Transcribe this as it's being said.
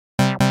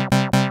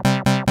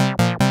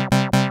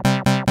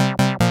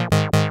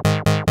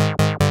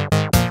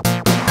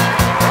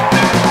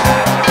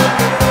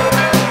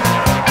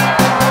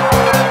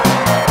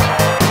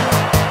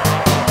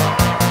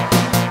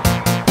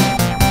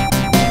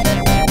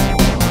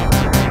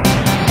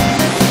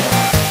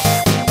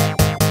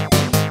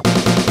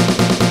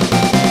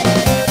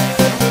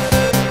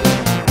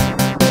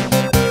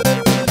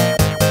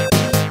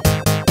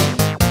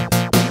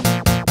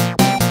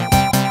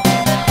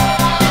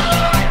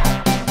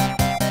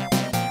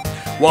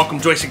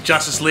Welcome, Joystick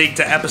Justice League,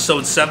 to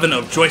episode 7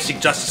 of Joystick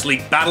Justice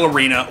League Battle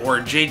Arena,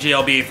 or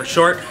JJLBA for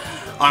short.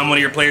 I'm one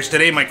of your players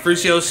today, Mike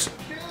Frucios.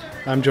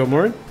 I'm Joe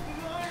Morin.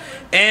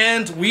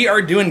 And we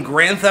are doing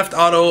Grand Theft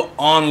Auto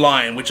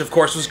Online, which of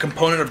course was a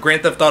component of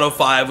Grand Theft Auto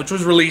 5, which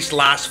was released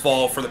last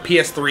fall for the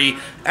PS3,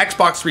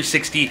 Xbox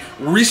 360,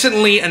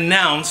 recently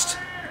announced,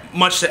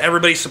 much to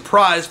everybody's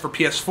surprise, for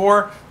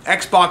PS4,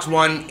 Xbox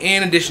One,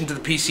 in addition to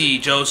the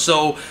PC, Joe.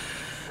 So,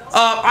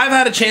 I've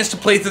had a chance to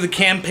play through the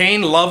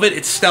campaign, love it,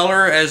 it's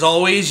stellar as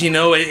always, you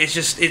know,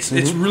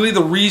 it's really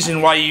the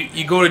reason why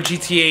you go to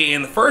GTA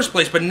in the first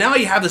place, but now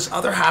you have this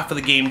other half of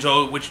the game,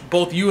 Joe, which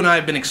both you and I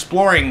have been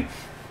exploring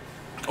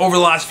over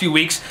the last few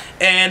weeks,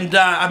 and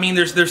I mean,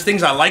 there's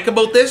things I like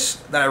about this,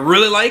 that I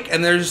really like,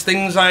 and there's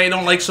things I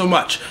don't like so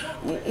much.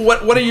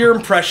 What are your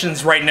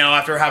impressions right now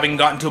after having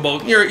gotten to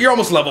about, you're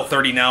almost level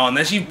 30 now on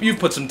this, you've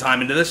put some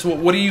time into this,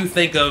 what do you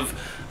think of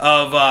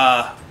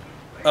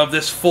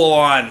this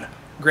full-on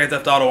Grand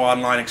Theft Auto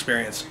Online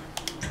experience?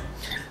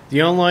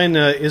 The online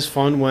is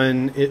fun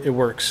when it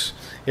works.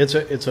 It's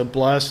a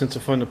blast. It's a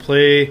fun to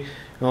play.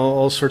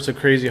 All sorts of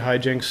crazy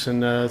hijinks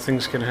and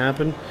things can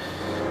happen.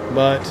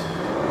 But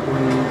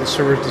when the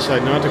servers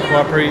decide not to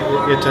cooperate,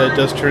 it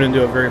does turn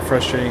into a very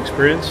frustrating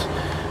experience,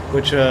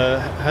 which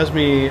has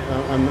me.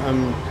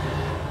 I'm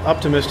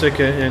optimistic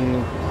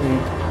and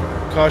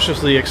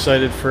cautiously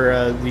excited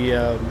for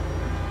the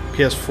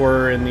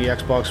PS4 and the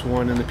Xbox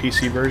One and the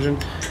PC version,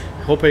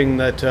 hoping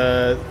that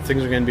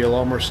things are going to be a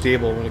lot more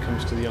stable when it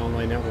comes to the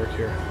online network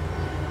here.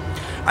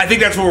 I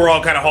think that's what we're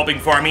all kind of hoping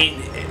for. I mean,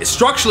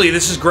 structurally,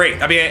 this is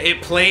great. I mean,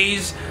 it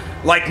plays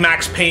like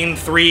Max Payne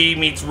 3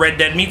 meets Red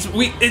Dead meets...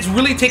 It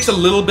really takes a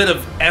little bit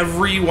of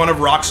every one of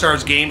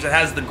Rockstar's games. It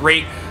has the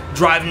great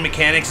driving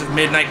mechanics of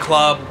Midnight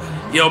Club,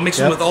 you know,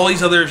 mixing with all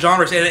these other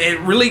genres, and it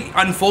really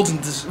unfolds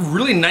into this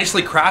really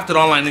nicely crafted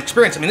online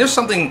experience. I mean, there's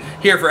something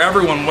here for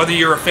everyone, whether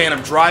you're a fan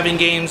of driving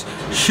games,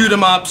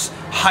 shoot-'em-ups,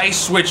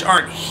 heists, which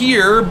aren't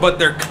here, but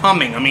they're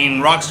coming. I mean,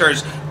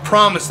 Rockstar's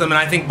promised them, and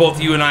I think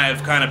both you and I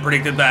have kind of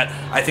predicted that.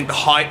 I think the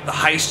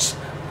heists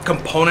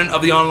component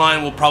of the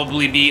online will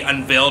probably be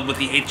unveiled with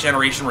the 8th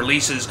generation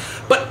releases.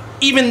 But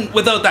even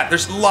without that,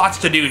 there's lots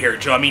to do here,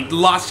 Joe. I mean,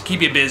 lots to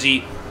keep you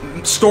busy.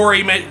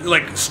 Story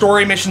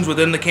missions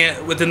within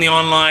the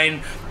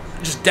online,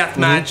 just death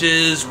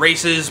matches,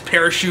 races,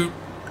 parachute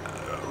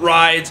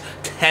rides,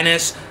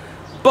 tennis.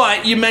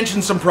 But you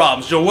mentioned some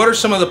problems, Joe. What are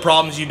some of the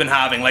problems you've been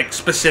having, like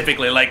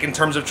specifically, like in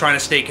terms of trying to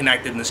stay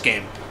connected in this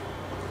game?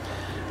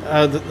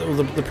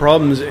 The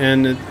problems,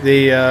 and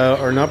they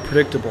are not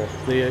predictable.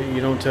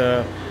 You don't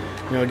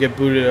get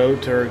booted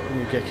out or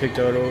get kicked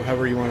out, or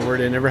however you want to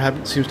word it. It never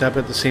seems to happen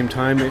at the same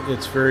time.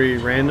 It's very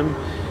random.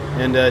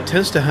 And it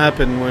tends to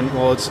happen when,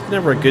 well, it's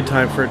never a good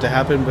time for it to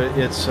happen, but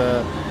it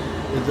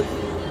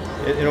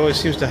always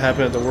seems to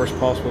happen at the worst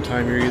possible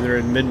time. You're either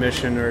in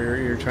mid-mission or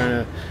you're trying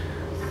to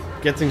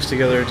get things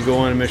together to go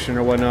on a mission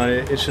or whatnot.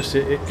 It's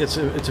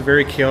a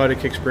very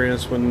chaotic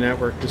experience when the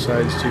network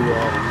decides to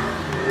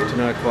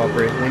not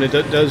cooperate. When it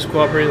does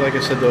cooperate, like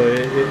I said, though, it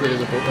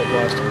is a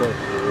blast to play.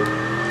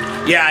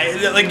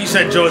 Yeah, like you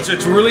said, Joe,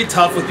 it's really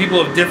tough with people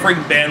of differing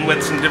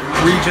bandwidths and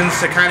different regions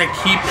to kind of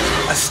keep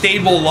a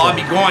stable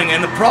lobby going.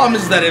 And the problem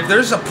is that if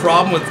there's a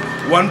problem with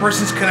one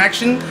person's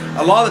connection,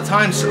 a lot of the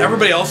times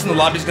everybody else in the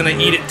lobby is going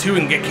to eat it too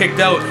and get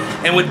kicked out.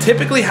 And what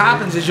typically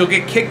happens is you'll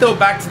get kicked out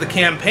back to the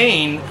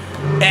campaign,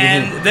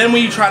 and then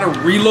when you try to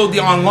reload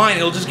the online,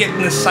 it'll just get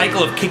in this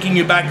cycle of kicking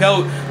you back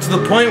out to the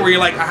point where you're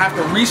like, I have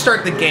to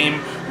restart the game,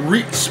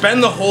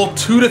 spend the whole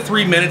 2 to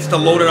 3 minutes to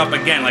load it up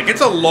again. Like,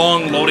 it's a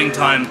long loading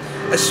time,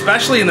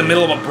 especially in the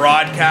middle of a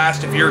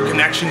broadcast. If your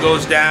connection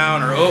goes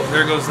down, or oh,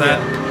 there goes that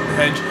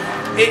hedge.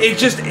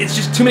 It's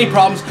just too many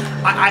problems.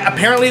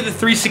 Apparently the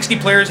 360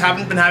 players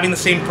haven't been having the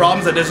same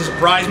problems. That doesn't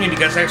surprise me,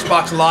 because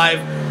Xbox Live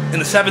in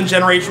the 7th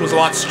generation was a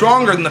lot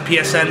stronger than the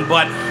PSN,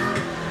 but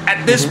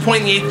at this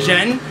point in the 8th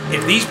gen,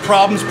 if these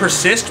problems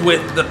persist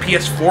with the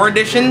PS4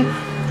 edition,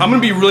 I'm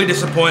going to be really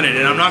disappointed,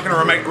 and I'm not going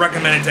to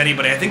recommend it to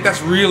anybody. I think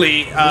that's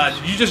really...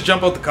 did you just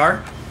jump out the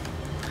car?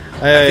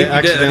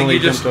 I think you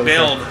just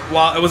bailed.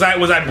 Well, was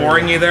I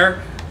boring you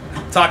there?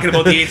 Talking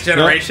about the 8th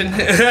generation?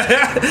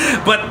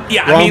 But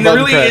yeah, I mean, there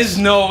really is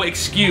no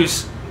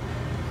excuse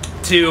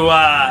to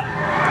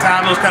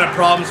have those kind of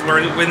problems where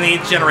in the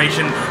 8th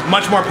generation,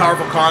 much more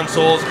powerful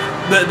consoles,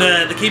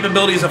 the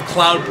capabilities of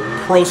cloud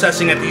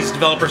processing at these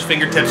developers'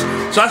 fingertips.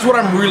 So that's what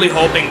I'm really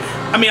hoping.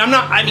 I mean,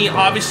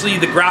 obviously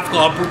the graphical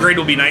upgrade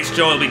will be nice,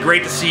 Joe. It'll be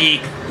great to see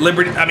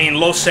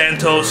Los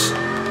Santos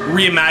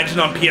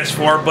reimagined on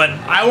PS4, but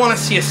I want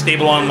to see a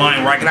stable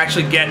online where I can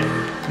actually get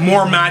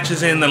more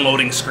matches in than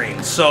loading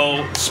screens.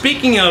 So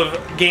speaking of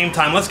game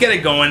time, let's get it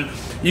going.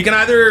 You can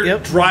either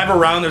drive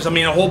around. There's,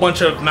 a whole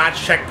bunch of match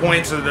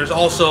checkpoints. Or there's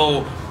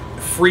also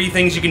free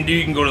things you can do.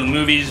 You can go to the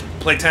movies,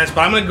 play tennis.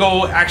 But I'm going to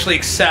go actually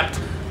accept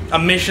a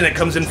mission that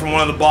comes in from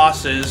one of the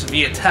bosses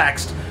via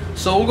text.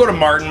 So we'll go to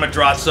Martin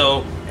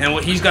Madrazo,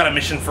 and he's got a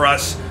mission for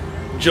us.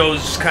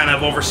 Joe's just kind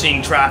of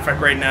overseeing traffic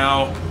right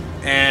now.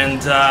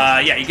 And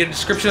yeah, you get a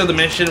description of the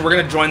mission. We're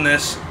going to join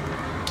this.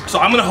 So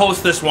I'm going to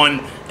host this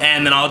one,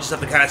 and then I'll just have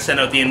to kind of send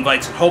out the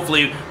invites. And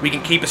hopefully we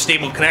can keep a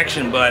stable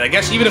connection. But I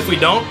guess even if we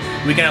don't,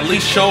 we can at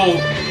least show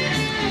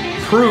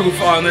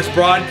proof on this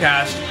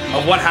broadcast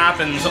of what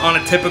happens on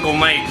a typical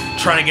night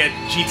trying to get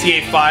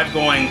GTA 5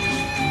 going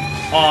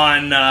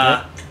on...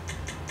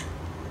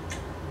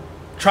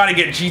 Trying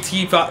to get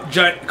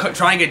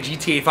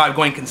GTA 5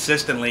 going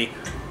consistently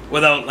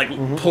without like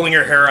pulling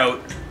your hair out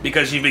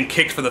because you've been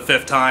kicked for the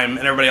 5th time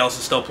and everybody else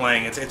is still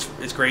playing.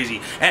 It's crazy.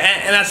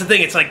 And that's the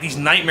thing. It's like these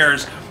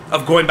nightmares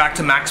of going back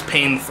to Max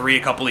Payne 3 a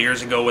couple of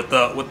years ago with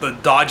the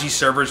dodgy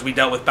servers we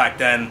dealt with back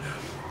then.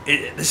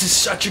 This is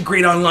such a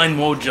great online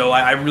mode, Joe.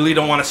 I really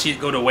don't want to see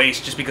it go to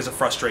waste just because of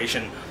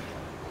frustration.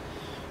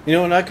 You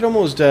know, and I could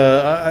almost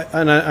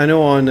I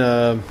know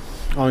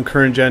on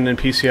current gen and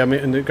PC, I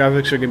mean, the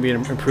graphics are going to be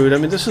improved. I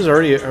mean, this is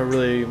already a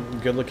really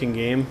good-looking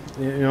game.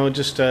 You know,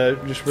 just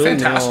really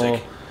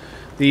fantastic.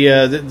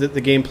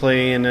 The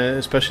gameplay and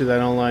especially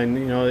that online.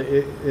 You know,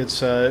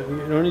 it's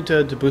you don't need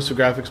to boost the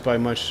graphics by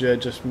much.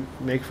 Just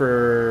make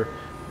the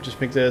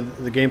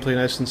gameplay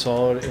nice and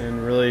solid,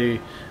 and really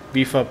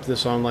beef up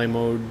this online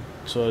mode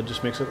so it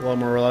just makes it a lot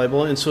more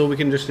reliable, and so we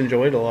can just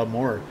enjoy it a lot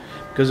more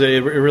because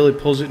it really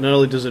pulls it. Not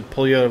only does it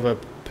pull you out of a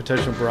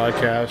potential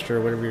broadcast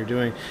or whatever you're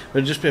doing,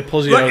 but it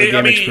pulls you out of the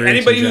game experience.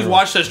 Anybody who's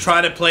watched us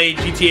try to play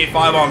GTA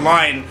 5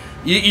 online,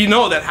 you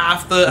know that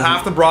half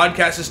the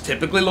broadcast is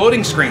typically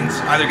loading screens,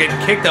 either getting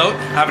kicked out,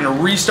 having to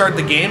restart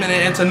the game, and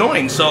it's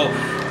annoying. So,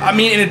 I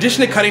mean, in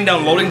addition to cutting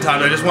down loading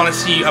times, I just want to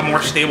see a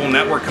more stable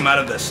network come out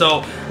of this.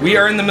 So, we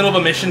are in the middle of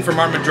a mission for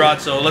Martin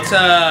Madrazo. Let's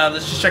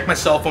just check my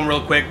cell phone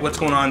real quick. What's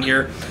going on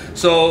here?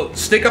 So,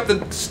 stick up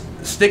the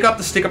stick up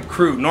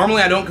crew.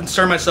 Normally, I don't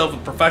concern myself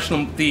with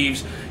professional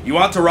thieves. You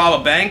want to rob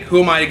a bank?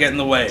 Who am I to get in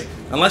the way?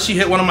 Unless you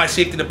hit one of my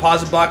safety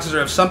deposit boxes or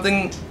have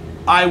something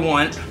I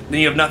want, then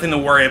you have nothing to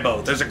worry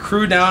about. There's a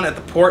crew down at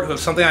the port who have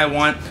something I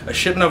want, a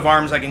shipment of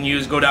arms I can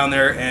use, go down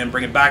there and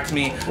bring it back to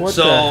me. What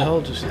the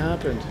hell just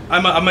happened?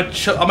 I'm a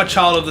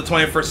child of the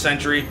 21st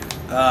century.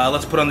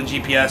 Let's put on the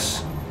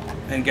GPS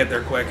and get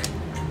there quick.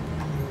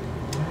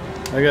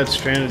 I got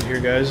stranded here,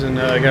 guys, and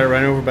I got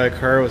run over by a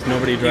car with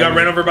nobody driving. You got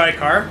run over by a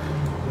car?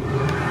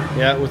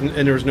 Yeah,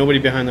 and there was nobody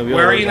behind the wheel.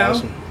 Where are you now?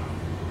 Awesome.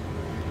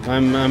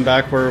 I'm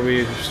back where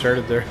we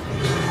started there.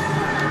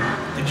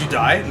 Did you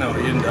die? No,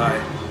 you didn't die.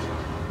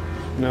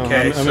 No,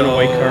 okay, I'm in a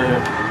white car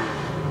now.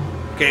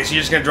 Okay, so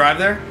you're just gonna drive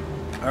there?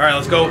 All right,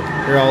 let's go.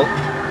 Here,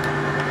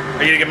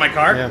 Are you gonna get my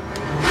car? Yeah.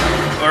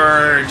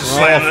 Or just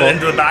slam it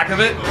into the back of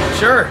it?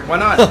 Sure, why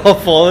not? I'll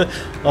follow it.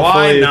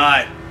 Why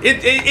not?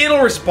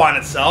 It'll respond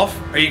itself.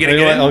 Are you gonna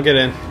get in? I'll get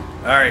in.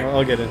 All right.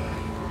 I'll get in.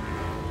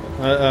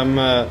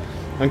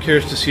 I'm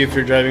curious to see if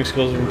your driving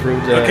skills have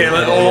improved. Okay.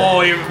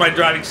 My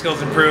driving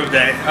skills improved,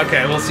 eh?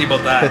 Okay, we'll see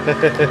about that.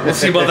 We'll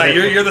see about that.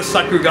 You're the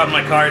sucker who got in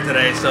my car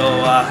today,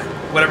 so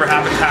whatever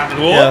happens,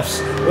 happened. Whoops.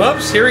 Yeah.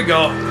 Whoops. Here we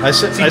go.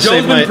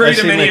 Joe's been pretty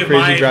to many of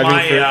my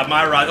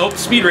ride. Oh,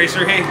 speed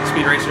racer. Hey,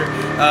 speed racer.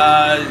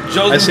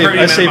 Joe's been pretty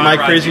to many of my rides. I save my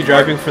crazy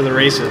driving for the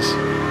races.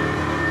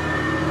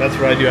 That's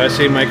what I do. I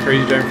save my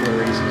crazy driving for the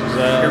races.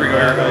 Here we go.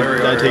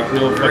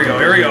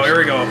 Here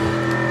we go.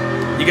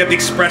 You got the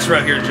express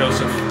route here,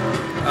 Joseph.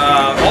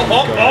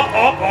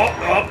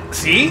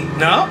 See?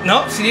 No.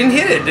 See, didn't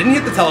hit it. Didn't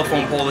hit the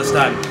telephone pole this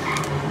time.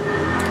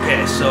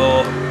 Okay,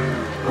 so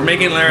we're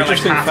making Larry like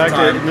half the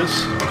time.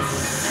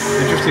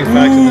 Interesting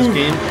fact in this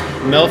game: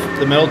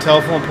 the metal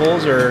telephone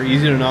poles are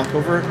easy to knock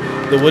over.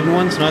 The wooden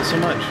ones, not so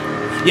much.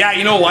 Yeah,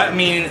 you know what? I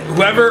mean,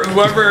 whoever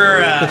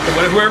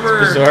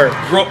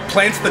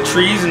plants the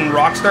trees in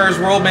Rockstar's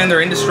world, man,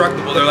 they're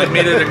indestructible. They're like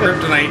made out of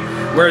kryptonite.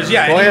 Whereas,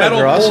 any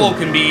metal pole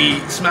can be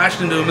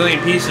smashed into a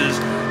million pieces.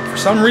 For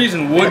some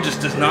reason, wood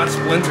just does not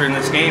splinter in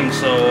this game.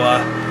 So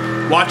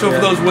watch out for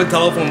those wood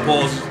telephone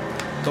poles.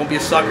 Don't be a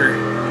sucker.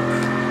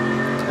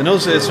 And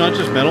it's not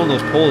just metal in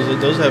those poles.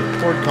 Those have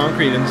poured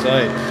concrete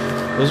inside.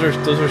 Those are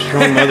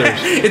strong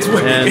mothers.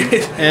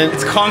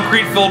 It's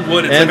concrete filled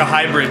wood. It's like a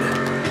hybrid.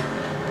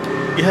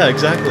 Yeah,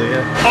 exactly.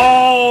 Yeah.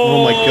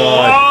 Oh my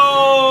God.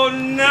 Oh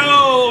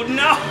no!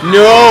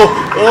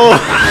 Oh.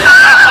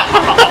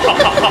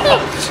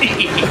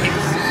 Jeez.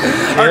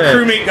 Our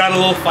crewmate got a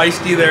little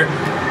feisty there.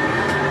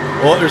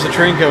 Oh, there's a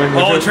train coming.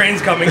 Oh, the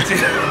train's coming too.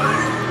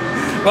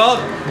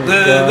 Well,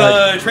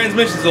 the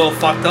transmission's a little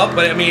fucked up,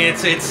 but I mean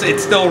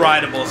it's still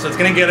rideable, so it's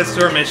gonna get us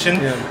to our mission.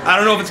 Yeah. I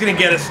don't know if it's gonna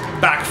get us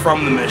back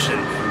from the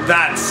mission.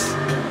 That's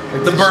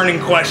the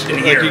burning question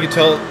here. Like you can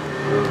tell.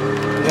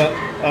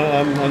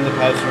 I'm on the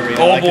passenger.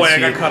 Oh boy, I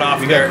got cut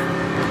off there.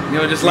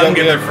 Just let him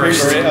get there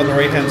first. On the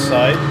right-hand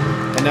side,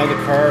 and now the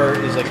car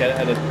is like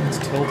it's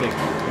tilting.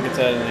 Like it's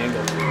at an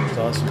angle. It's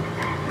awesome.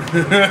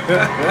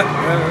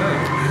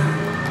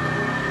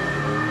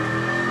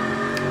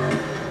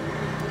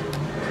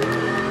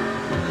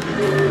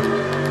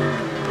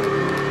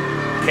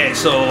 Okay,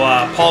 so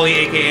Polly,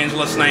 aka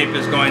Angela Snipe,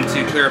 is going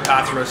to clear a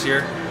path for us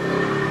here.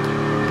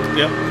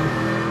 Yep.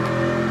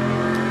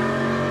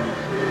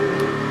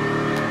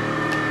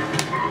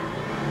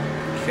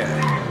 Okay,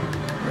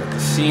 we're at the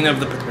scene of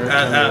the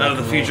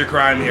future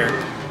crime here.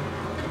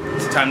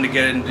 time to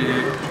get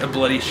into a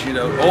bloody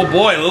shootout. Oh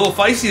boy, a little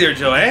feisty there,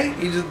 Joe, eh?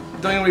 You just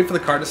don't even wait for the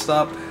car to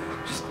stop.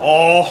 Just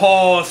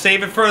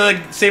save it for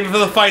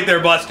the fight there,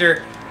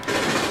 Buster.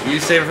 You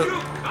save it for the,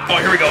 oh,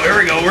 here we go, here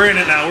we go. We're in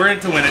it now. We're in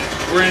it to win it.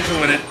 We're in it to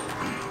win it.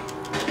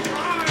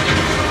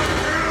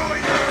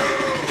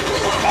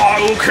 I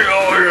will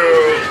kill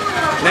you.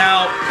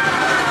 Now,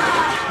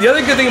 the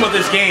other good thing about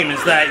this game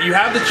is that you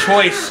have the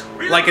choice,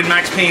 like in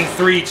Max Payne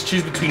 3, to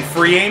choose between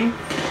free aim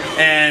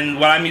and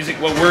what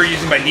we're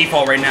using by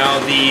default right now,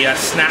 the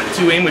snap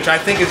to aim, which I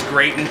think is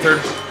great in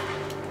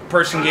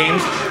third-person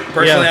games.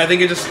 Personally, yeah. I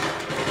think it just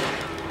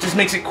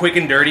makes it quick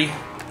and dirty.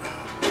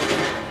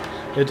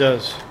 It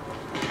does.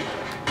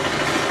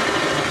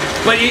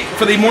 But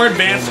for the more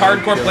advanced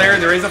hardcore player,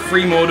 there is a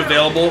free mode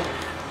available.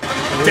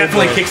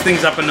 Definitely kicks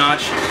things up a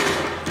notch.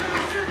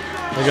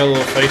 I got a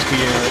little feisty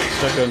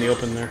stuck out in the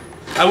open there.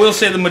 I will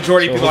say the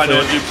majority of people I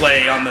know do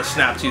play on the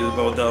snap to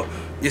mode, though.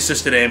 The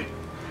assisted aim.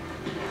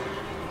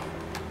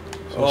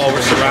 Oh,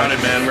 we're surrounded,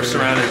 man. We're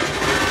surrounded.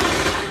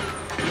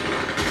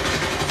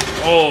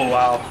 Oh,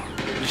 wow.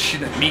 Just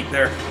shooting at meat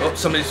there. Oh,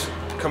 somebody's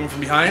coming from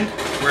behind.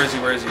 Where is he?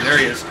 Where is he? There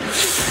he is.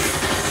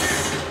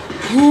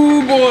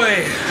 Ooh,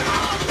 boy.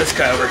 This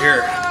guy over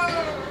here.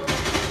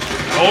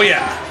 Oh,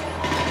 yeah.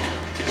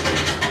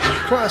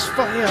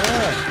 Crossfire.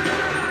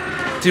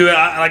 Dude,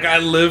 I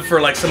live for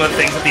like some of the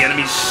things that the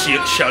enemies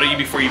shout at you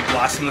before you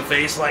blast them in the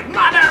face, like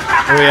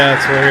motherfucker. Oh yeah,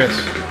 it's hilarious.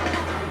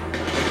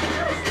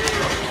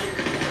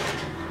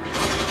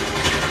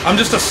 I'm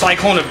just a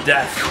cyclone of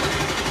death.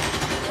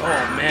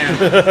 Oh man.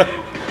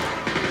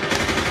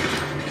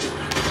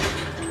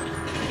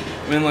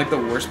 I'm in like the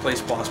worst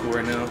place possible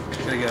right now.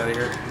 Gotta get out of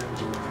here.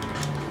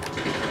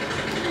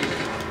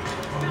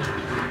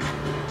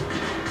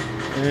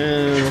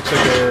 And looks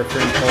like our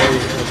friend Paulie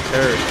has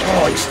perished.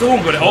 Oh, he's still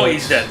good. Oh,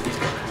 he's dead. He's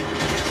dead.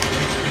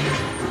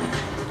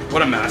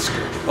 What a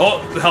massacre.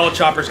 Oh, the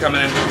heli-chopper's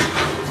coming in.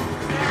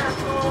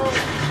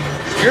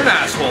 You're an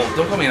asshole.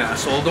 Don't call me an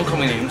asshole. Don't call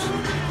me names.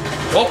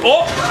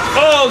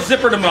 Oh,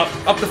 zippered him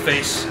up the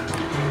face.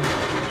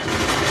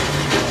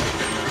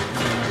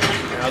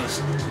 Now this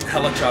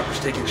heli-chopper's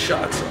taking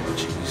shots. Oh,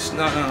 jeez.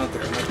 No, not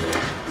there, not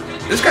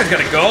there. This guy's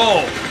gotta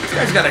go. This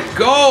guy's gotta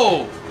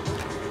go.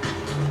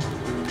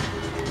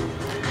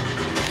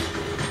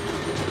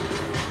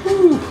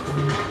 Whew.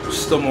 There's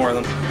still more of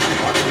them.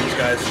 Watching these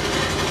guys.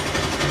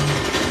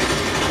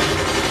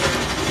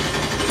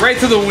 Right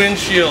to the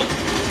windshield.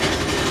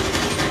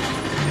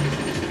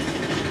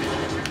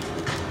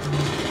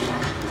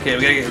 Okay,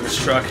 we gotta get to this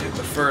truck.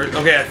 But first,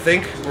 okay, I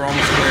think we're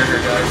almost clear here,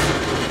 guys.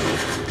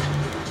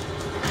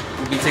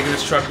 We'll be taking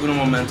this truck uno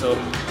momento.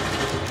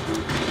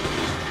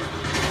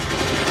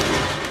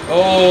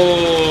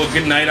 Oh,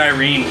 good night,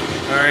 Irene.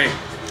 All right,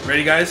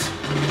 ready, guys?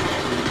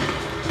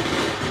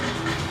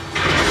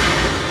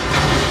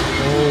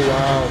 Oh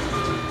wow!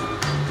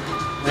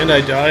 And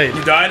I died.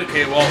 You died?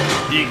 Okay, well,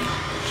 you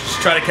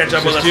just try to catch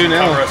up with us and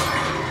cover us.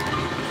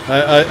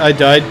 I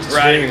died.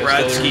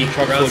 Radski.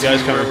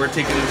 We're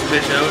taking this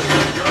bitch out,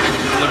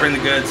 delivering the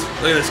goods.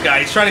 Look at this guy.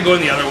 He's trying to go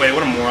in the other way.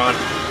 What a moron.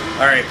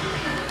 Alright.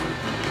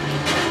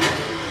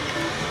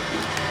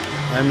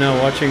 I'm now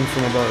watching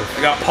from above.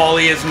 I got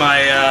Paulie as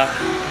my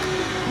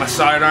my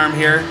sidearm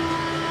here.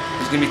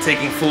 He's gonna be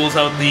taking fools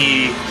out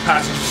the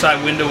passenger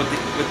side window with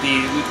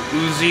the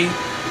Uzi.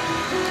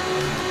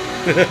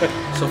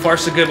 So far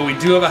so good, but we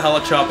do have a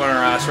heli-chop on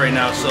our ass right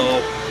now,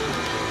 so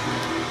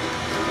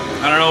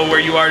I don't know where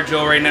you are,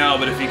 Joe, right now,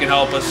 but if you can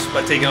help us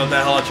by taking out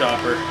that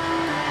heli-chopper.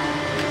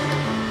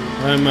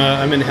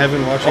 I'm in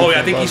heaven watching. Oh yeah,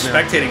 I think he's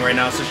spectating right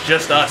now, so it's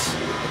just us.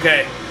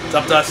 Okay, it's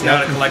up to us now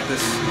to collect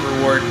this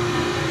reward.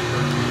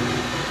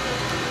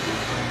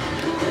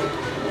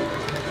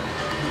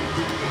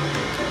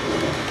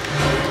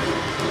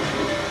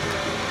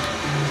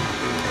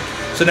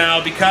 So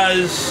now,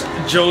 because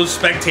Joe's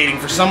spectating,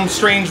 for some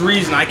strange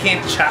reason, I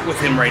can't chat with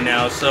him right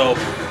now, so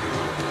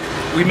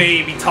we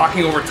may be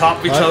talking over top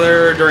of each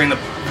other during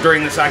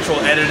this actual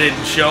edited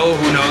show.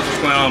 Who knows what's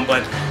going on,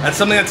 but that's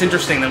something that's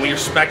interesting, that when you're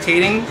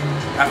spectating,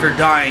 after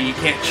dying, you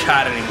can't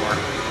chat anymore,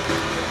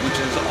 which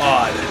is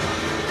odd.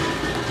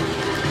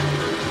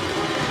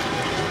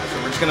 So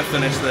we're just gonna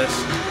finish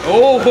this.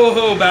 Oh, ho,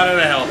 ho, bad out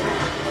of hell.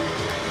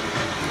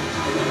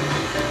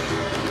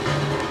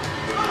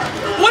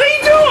 What are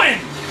you doing?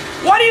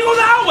 Why do you go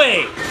that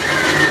way?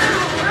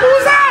 What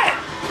was that?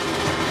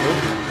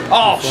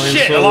 Oh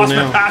shit, I lost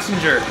my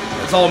passenger.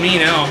 It's all me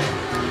now.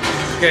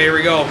 Okay, here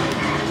we go.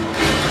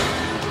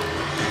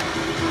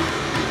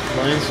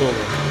 Flying solo.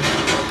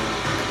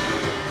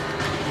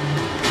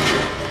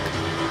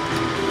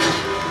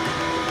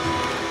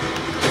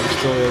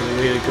 Still has a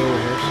way to go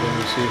here, so let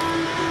me see.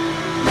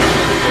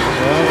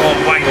 Oh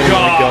my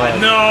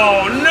god.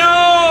 No,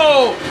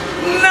 no!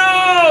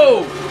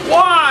 No!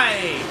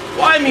 Why?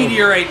 Why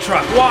meteorite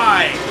truck?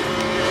 Why?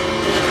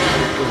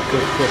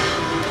 Good.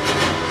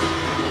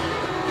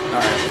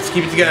 Alright, let's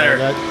keep it together.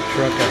 That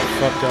truck got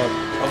fucked up.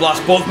 I've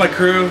lost both my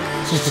crew.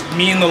 It's just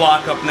me in the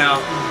lockup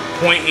now.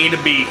 Point A to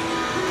B.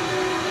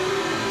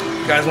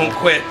 You guys won't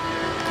quit.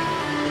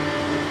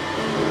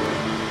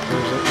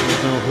 There's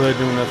hood,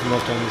 no nothing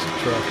left on this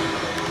truck.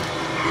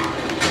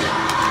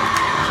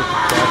 Check the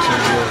tracks on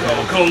the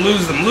wheel. Go,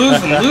 lose them, lose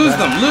them, lose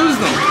them, lose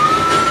them.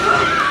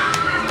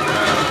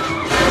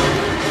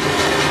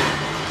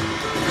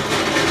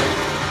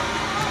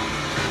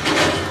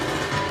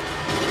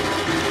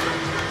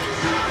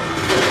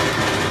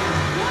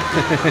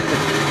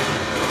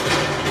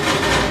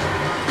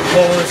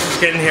 Oh, this is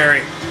getting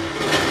hairy.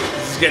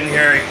 This is getting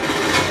hairy.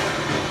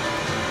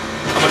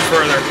 How much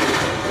further?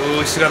 Oh,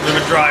 we still got a bit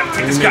of a drive.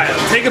 Take this guy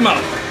out. Take him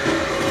out.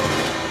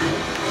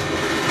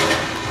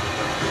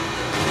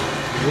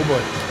 Oh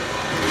boy.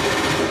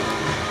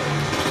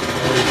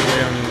 Oh, he's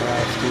way on the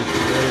last, dude.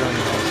 Way on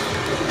the last.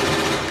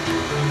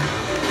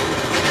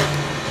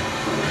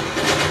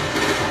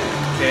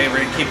 Okay,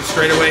 we're gonna keep it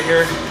straight away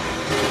here.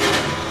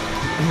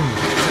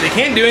 So they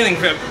can't do anything.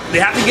 They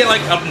have to get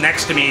like up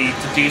next to me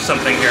to do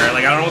something here.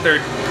 Like I don't know what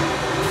they're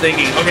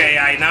thinking. Okay,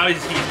 yeah, now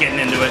he's getting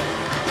into it.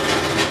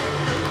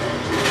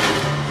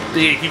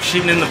 Dude, keep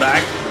shooting in the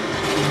back. Can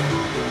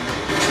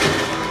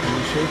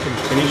you shake him?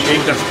 Can you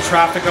shake? Got some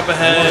traffic up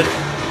ahead.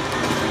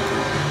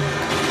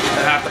 I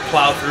have to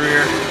plow through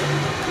here.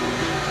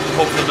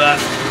 Hope for the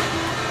best.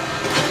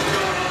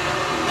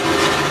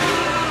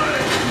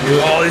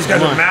 Oh, these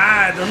guys are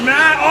mad. They're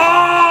mad.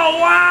 Oh,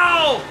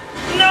 wow.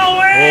 No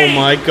way. Oh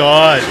my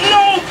god.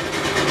 No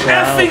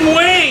effing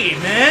way,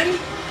 man.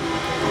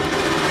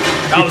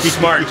 That was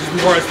smart. Just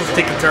before I was supposed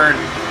to take a turn.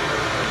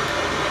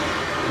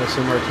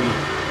 SMRT.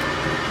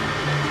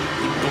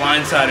 He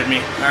blindsided me.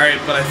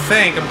 Alright, but I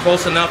think I'm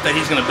close enough that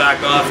he's going to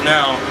back off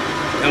now.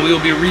 And we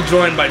will be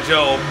rejoined by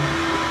Joe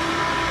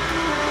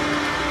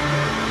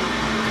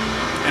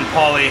and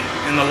Paulie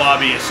in the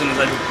lobby as soon as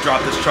I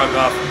drop this truck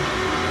off.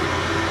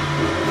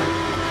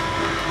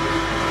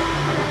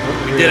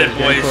 We did it,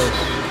 boys.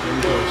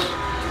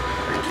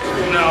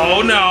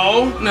 No,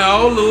 no,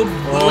 no,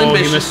 little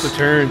ambitious. You missed the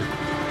turn.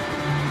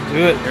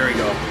 Do it. There we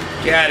go.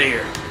 Get out of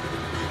here.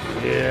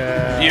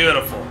 Yeah.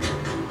 Beautiful.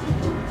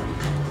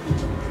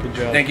 Good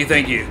job. Thank you,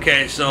 thank you.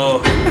 Okay,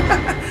 so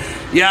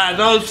yeah,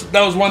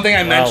 that was one thing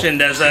I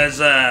mentioned as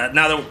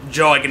now that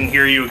Joe, I can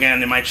hear you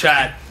again in my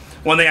chat.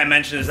 One thing I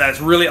mentioned is that it's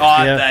really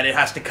odd that it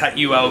has to cut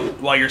you out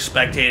while you're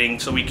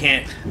spectating, so we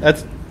can't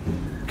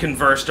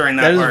converse during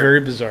that part. That is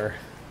very bizarre.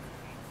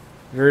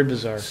 Very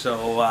bizarre.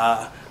 So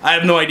I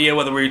have no idea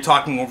whether we were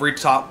talking over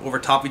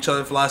top each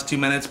other for the last 2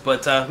 minutes,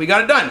 but we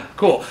got it done.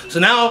 Cool. So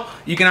now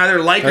you can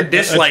either like or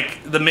dislike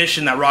the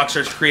mission that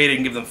Rockstar's created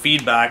and give them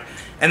feedback.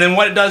 And then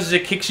what it does is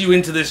it kicks you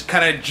into this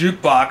kind of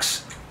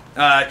jukebox.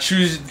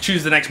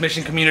 Choose the next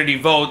mission. Community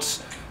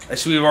votes. I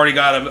see we've already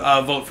got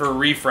a vote for a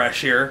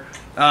refresh here.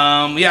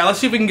 Yeah, let's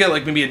see if we can get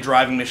like maybe a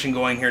driving mission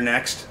going here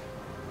next.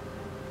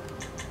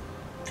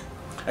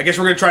 I guess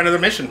we're gonna try another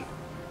mission.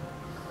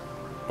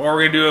 Or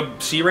we're gonna do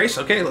a sea race.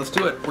 Okay, let's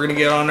do it. We're gonna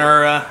get on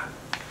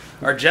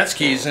our jet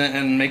skis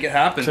and make it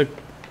happen. So,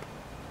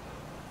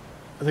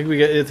 I think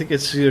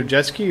it's either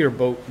jet ski or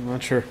boat. I'm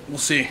not sure. We'll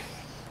see.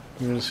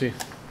 We're gonna see.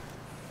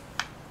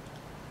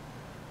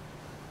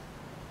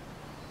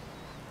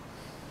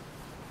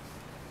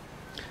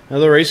 Now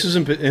the races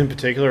in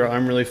particular,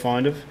 I'm really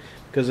fond of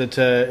because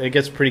it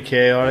gets pretty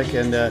chaotic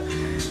and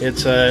it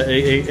gets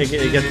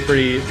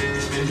pretty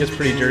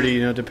dirty,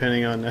 you know,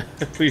 depending on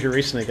who you're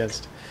racing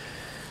against.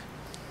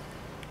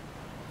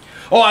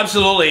 Oh,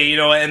 absolutely. You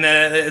know, and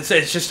then it's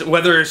just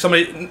whether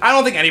somebody. I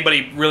don't think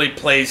anybody really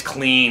plays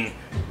clean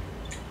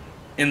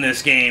in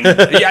this game.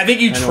 Yeah, I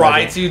think you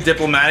try to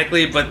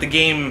diplomatically, but the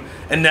game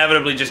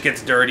inevitably just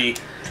gets dirty.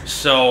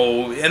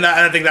 So, and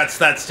I think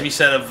that's to be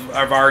said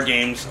of our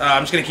games.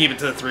 I'm just gonna keep it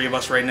to the three of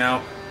us right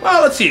now.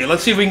 Well, let's see.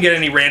 Let's see if we can get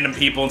any random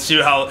people and see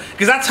how,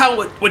 because that's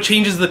how what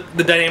changes the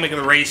dynamic of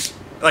the race.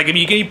 Like, I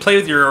mean, you can play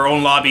with your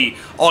own lobby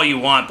all you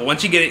want, but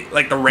once you get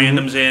like the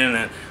randoms in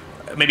and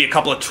maybe a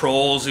couple of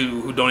trolls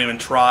who don't even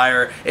try,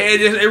 or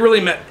it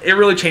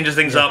really changes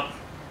things up.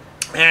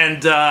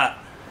 And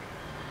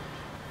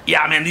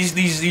yeah, man,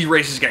 these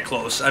races get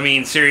close. I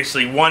mean,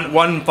 seriously,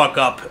 one fuck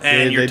up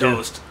and you're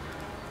toast.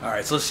 All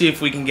right, so let's see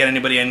if we can get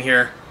anybody in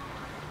here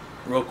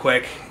real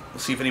quick. We'll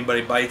see if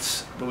anybody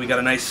bites. But we got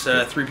a nice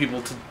 3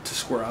 people to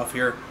square off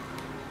here.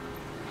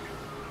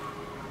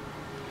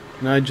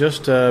 And I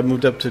just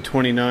moved up to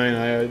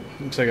 29.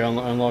 Looks like I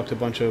unlocked a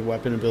bunch of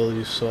weapon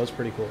abilities, so that's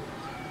pretty cool.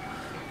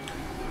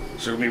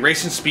 So we're going to be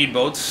racing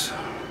speedboats.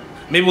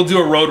 Maybe we'll do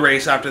a road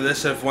race after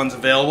this if one's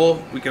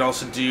available. We could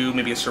also do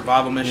maybe a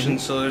survival mission.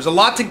 So there's a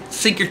lot to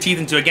sink your teeth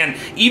into. Again,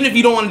 even if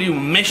you don't want to do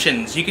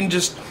missions, you can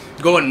just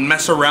go and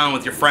mess around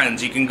with your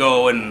friends. You can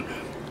go and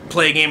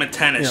play a game of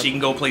tennis. Yep. You can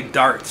go play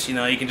darts. You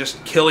know, you can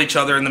just kill each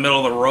other in the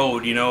middle of the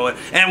road. You know,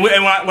 and what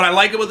I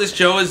like about this,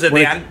 Joe, is that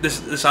they added this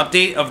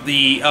update of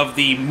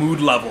the mood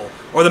level,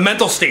 or the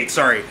mental state.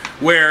 Sorry,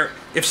 where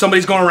if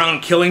somebody's going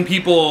around killing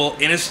people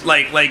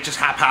like just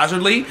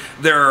haphazardly,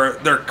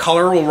 their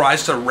color will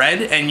rise to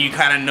red, and you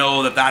kind of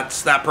know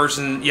that's that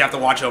person. You have to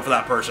watch out for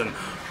that person,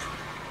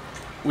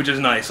 which is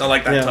nice. I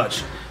like that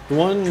touch. The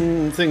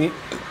one thing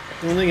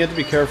you have to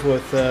be careful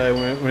with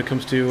when it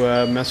comes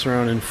to messing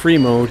around in free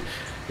mode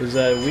is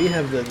that we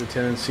have the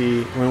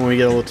tendency when we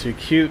get a little too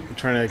cute,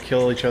 trying to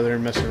kill each other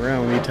and messing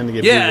around, we tend to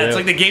get it's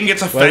like the game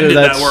gets offended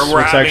that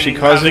we're having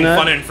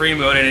fun in free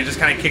mode, and it just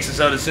kind of kicks us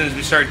out as soon as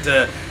we start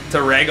to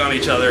rag on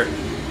each other.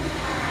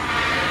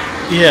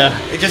 Yeah,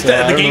 it just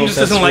the game just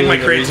doesn't like my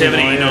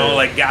creativity, you know,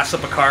 like gas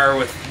up a car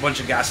with a bunch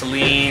of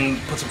gasoline,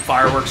 put some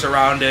fireworks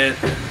around it.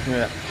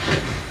 Yeah.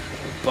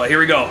 But here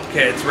we go.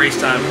 Okay, it's race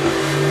time.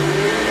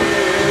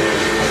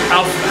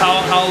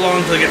 How long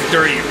until it gets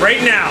dirty?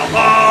 Right now.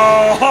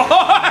 Oh!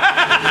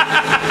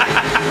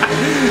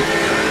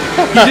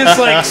 You just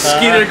like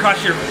skidded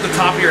across the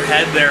top of your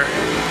head there.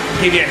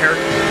 Gave you a hair.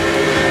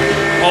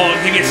 Oh,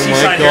 gave you a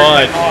seaside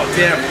haircut. Oh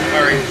damn!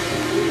 All right,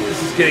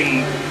 this is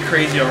getting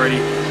crazy already.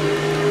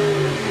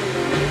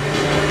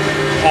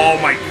 Oh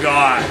my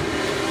god.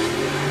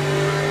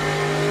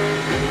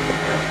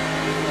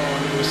 Oh,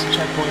 there's the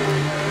checkpoint.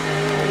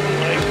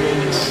 Oh my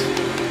goodness.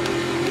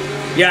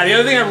 Yeah, the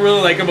other thing I really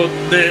like about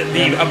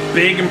a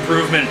big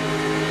improvement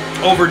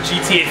over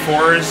GTA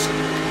 4's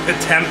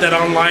attempt at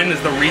online is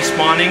the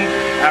respawning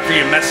after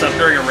you mess up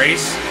during a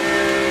race.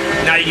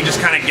 Now you can just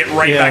kind of get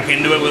right back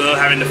into it without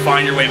having to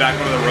find your way back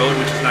onto the road,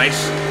 which is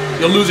nice.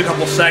 You'll lose a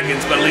couple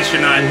seconds, but at least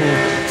you're not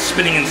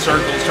spinning in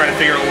circles trying to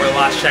figure out where the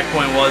last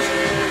checkpoint was.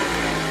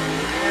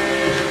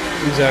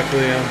 Exactly,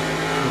 yeah.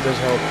 It does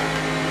help.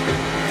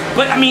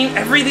 But, I mean,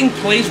 everything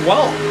plays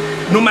well.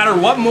 No matter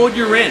what mode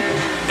you're in,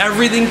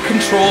 everything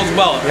controls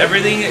well. Yep.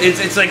 Everything,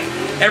 it's like,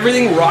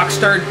 everything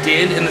Rockstar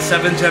did in the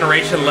 7th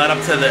generation led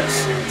up to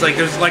this. It's like,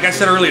 like I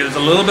said earlier, there's a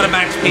little bit of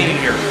Max Payne in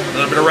here, a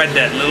little bit of Red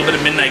Dead, a little bit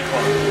of Midnight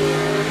Club.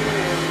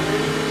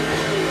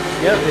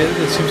 Yeah,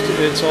 it seems to,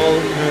 it's all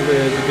kind of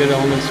the good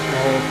elements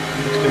all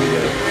mixed in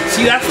together.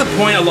 See, that's the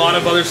point a lot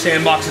of other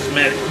sandboxes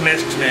missed,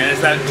 man,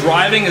 is that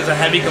driving is a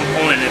heavy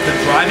component. If the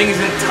driving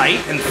isn't tight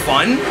and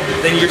fun,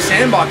 then your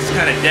sandbox is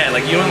kind of dead.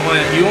 Like, you don't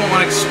want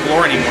to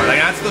explore anymore. Like,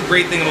 that's the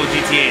great thing about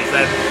GTA, is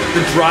that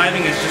the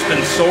driving has just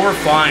been so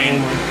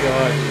refined. Oh my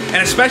god.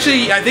 And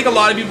especially, I think a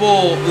lot of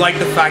people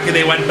like the fact that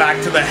they went back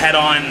to the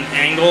head-on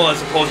angle as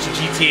opposed to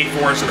GTA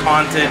 4's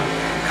content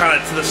kind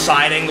of to the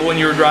side angle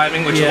when you were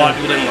driving, which a lot of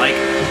people didn't like.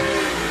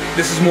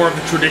 This is more of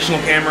the traditional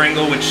camera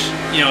angle, which,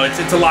 you know,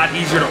 it's a lot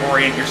easier to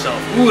orient yourself.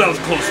 Ooh, that was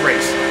a close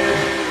race.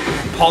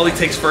 Paulie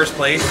takes first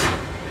place.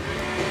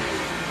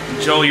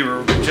 Joe, you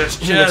were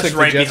just like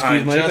right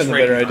behind. Just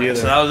right behind.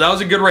 So that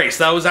was a good race.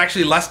 That was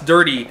actually less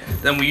dirty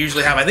than we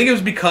usually have. I think it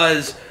was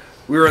because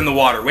we were in the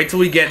water. Wait till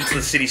we get into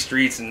the city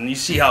streets and you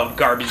see how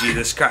garbagey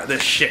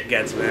this shit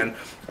gets, man.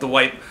 The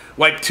wipe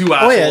 2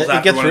 assholes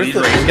after one of these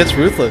races. It gets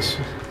ruthless.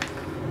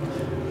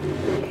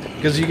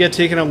 Because you get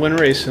taken on one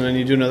race and then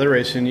you do another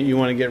race and you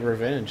want to get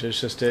revenge.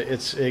 It's just and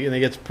it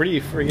gets pretty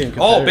friggin'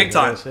 competitive. Oh, big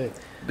time,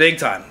 big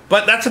time.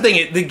 But that's the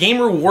thing. The game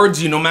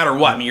rewards you no matter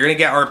what. I mean, you're gonna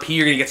get RP.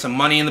 You're gonna get some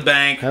money in the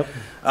bank. Yep.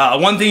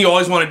 One thing you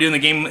always want to do in the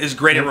game is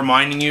great at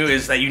reminding you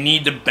is that you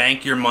need to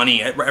bank your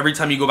money every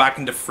time you go back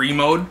into free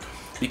mode,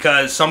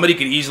 because somebody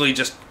could easily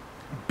just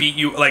beat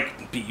you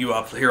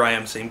up. Here I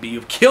am saying beat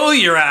you up, kill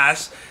your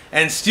ass,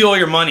 and steal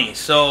your money.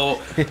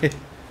 So.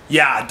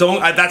 Yeah,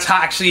 that's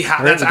actually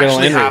happened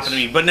to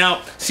me. But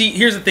now, see,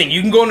 here's the thing. You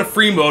can go into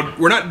free mode.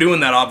 We're not doing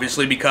that,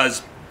 obviously,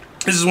 because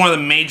this is one of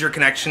the major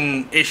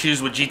connection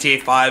issues with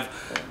GTA 5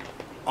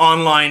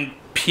 Online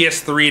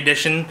PS3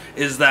 Edition,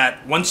 is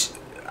that once,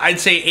 I'd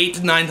say 8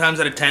 to 9 times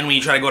out of 10, when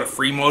you try to go to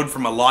free mode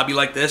from a lobby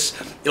like this,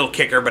 it'll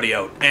kick everybody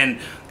out. And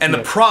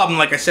the problem,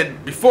 like I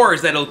said before,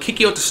 is that it'll kick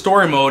you out to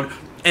story mode,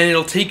 and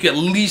it'll take you at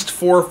least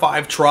 4 or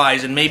 5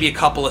 tries and maybe a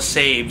couple of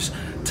saves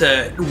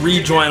to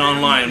rejoin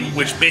online,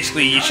 which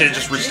basically you should have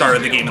just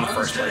restarted the game in the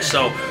first place.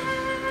 So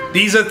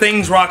these are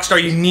things,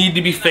 Rockstar, you need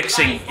to be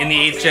fixing in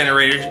the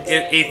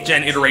 8th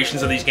gen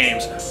iterations of these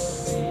games,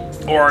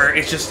 or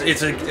it's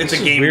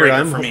a game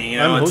breaker for me. You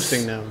know, I'm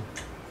hosting now.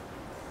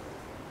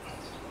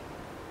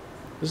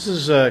 This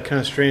is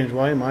kind of strange.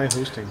 Why am I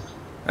hosting?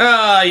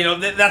 You know,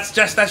 that's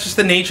just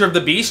the nature of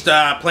the beast.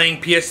 Playing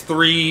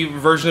PS3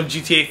 version of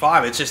GTA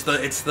 5.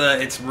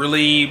 It's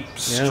really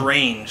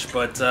strange,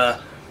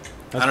 but.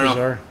 That's I don't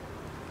bizarre. know.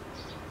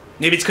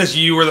 Maybe it's because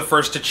you were the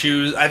first to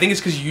choose. I think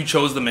it's because you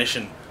chose the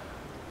mission,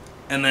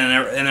 and then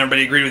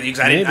everybody agreed with you.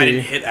 Because I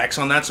didn't hit X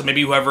on that, so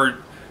maybe whoever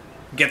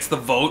gets the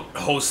vote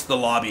hosts the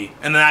lobby,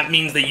 and that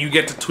means that you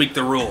get to tweak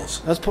the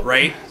rules.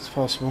 Right? It's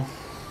possible.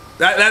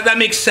 That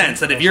makes sense.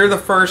 That if you're the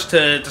first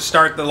to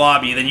start the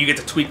lobby, then you get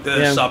to tweak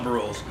the sub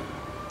rules.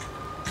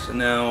 So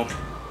now,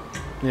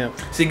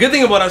 see, the good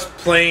thing about us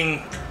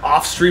playing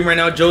off stream right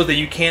now, Joe, is that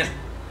you can't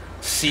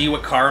see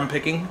what car I'm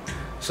picking.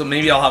 So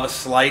maybe I'll have a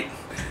slight,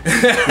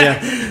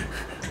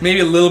 maybe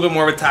a little bit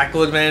more of a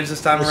tactical advantage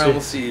this time around. We'll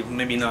see.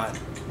 Maybe not,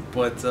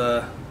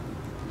 but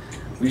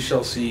we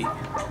shall see.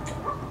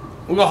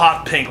 We'll go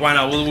hot pink. Why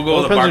not? We'll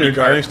go with a Barbie your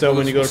driving style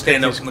when you go to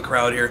stand up from the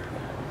crowd here.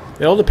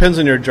 It all depends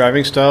on your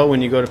driving style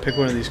when you go to pick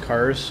one of these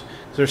cars.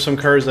 There's some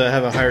cars that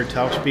have a higher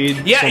top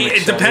speed. Yeah,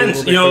 it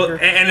depends. You know,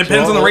 and it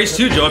depends on the race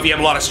too, Joe. If you have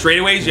a lot of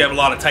straightaways, you have a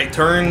lot of tight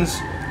turns.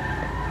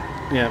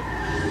 Yeah.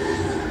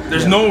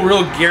 There's no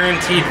real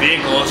guaranteed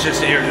vehicle. It's just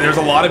there's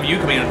a lot of you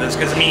coming into this,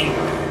 because I mean,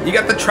 you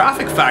got the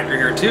traffic factor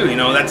here too. You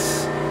know,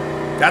 that's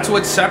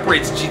what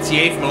separates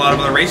GTA from a lot of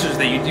other racers.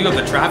 That you do have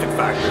the traffic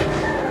factor,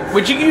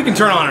 which you can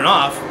turn on and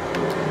off.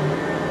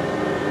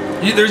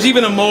 There's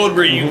even a mode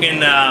where you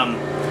can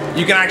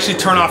actually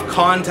turn off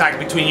contact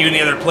between you and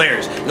the other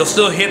players. You'll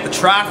still hit the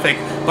traffic,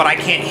 but I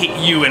can't hit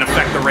you and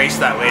affect the race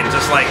that way. It's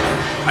just like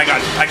I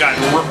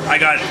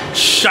got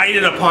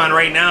shited upon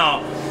right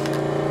now.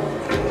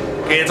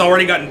 Okay, it's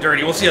already gotten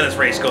dirty. We'll see how this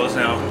race goes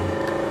now.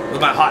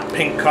 With my hot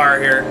pink car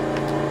here.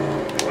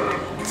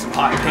 Get some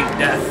hot pink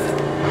death.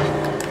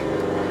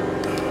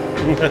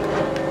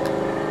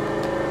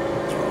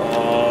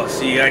 Oh,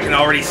 see, I can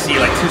already see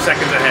like 2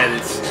 seconds ahead.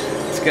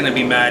 It's gonna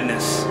be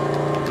madness.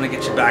 I'm gonna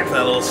get you back for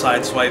that little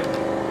side swipe.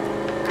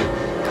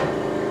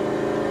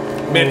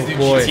 Man, to do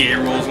GTA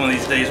rules one of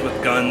these days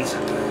with guns.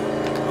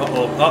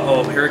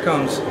 Uh-oh, here it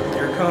comes.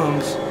 Here it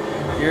comes.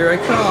 Here I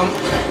come.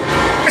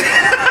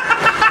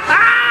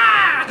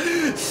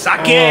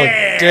 Suck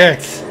it! Dick.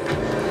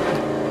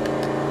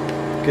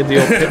 Good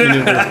deal, pit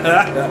maneuver.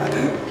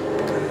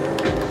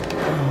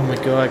 Oh my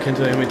god, I can't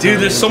tell you how many times. Dude,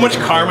 there's so much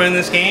karma in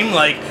this game.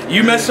 Like,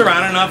 you mess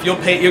around enough, you'll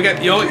get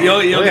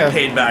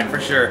paid back for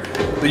sure.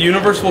 The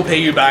universe will pay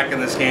you back in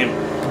this game.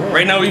 Yeah.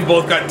 Right now, we've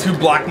both got 2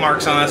 black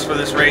marks on us for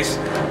this race.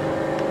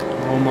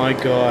 Oh my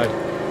god.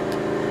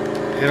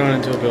 Head on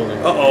into a building.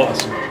 Uh-oh.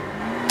 Awesome.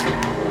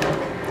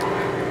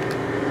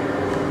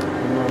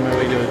 I'm on my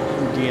way to a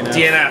DNF.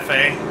 DNF,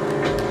 eh?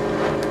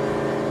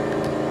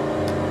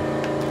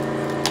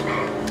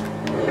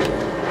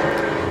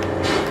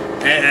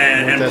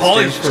 And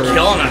Paulie's just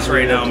killing us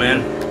right now,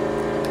 man.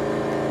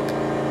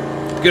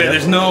 Good. Yep.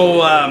 There's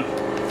no.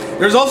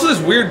 There's also this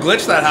weird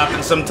glitch that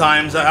happens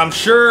sometimes. I'm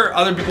sure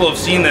other people have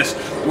seen this,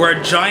 where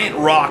a giant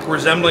rock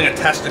resembling a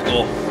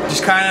testicle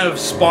just kind of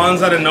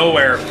spawns out of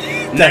nowhere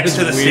next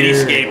to the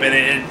cityscape,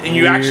 and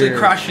you actually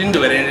crash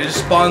into it, and it just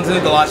spawns in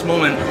at the last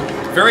moment.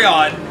 Very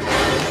odd.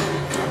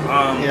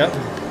 Yep.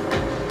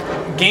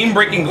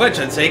 Game-breaking glitch,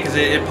 I'd say, because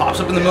it pops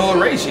up in the middle of a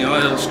race. You know,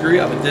 it'll screw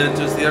you up. It did it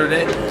to us the other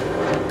day.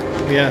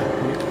 Yeah.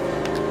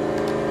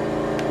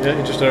 Yeah,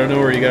 just out of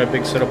nowhere, you got a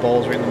big set of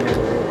balls right in the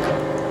middle of the road.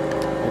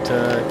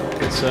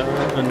 It's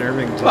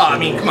unnerving. Well, I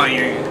mean, come on,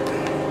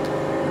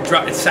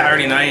 it's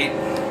Saturday night,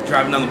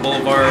 driving down the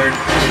boulevard,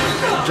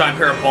 giant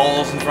pair of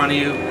balls in front of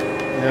you.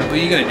 Yeah. What are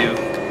you gonna do?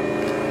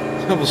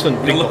 All of a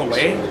sudden, you look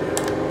away?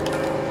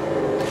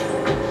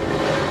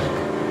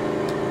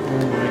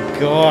 Oh my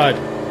god.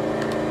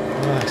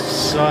 Oh, I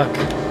suck.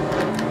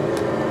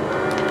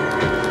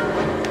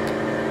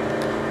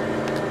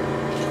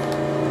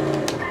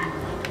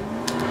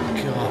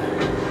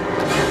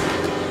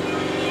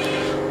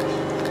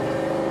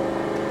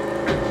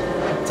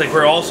 Like,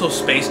 we're all so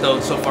spaced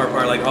out, so far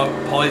apart. Like, oh,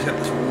 Paulie's got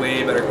this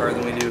way better car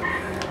than we do.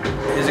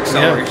 His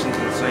acceleration's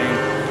insane,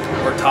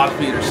 or top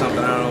speed or something.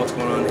 I don't know what's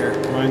going on here.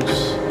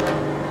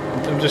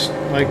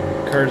 My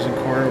car's in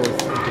corner with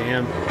a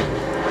dam.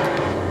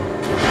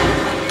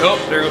 Oh,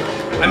 there.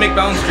 I make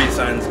Bound Street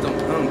signs. I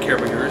don't care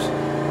about yours.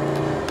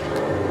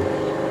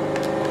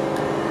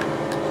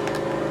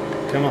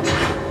 Come on.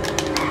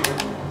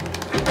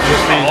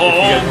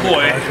 Oh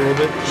boy,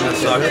 that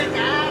sucks.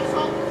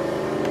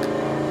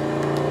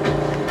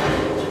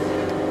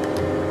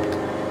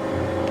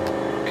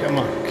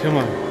 Come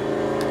on.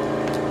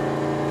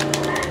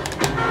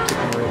 Take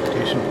my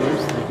reputation,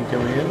 please. Thank you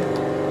coming in.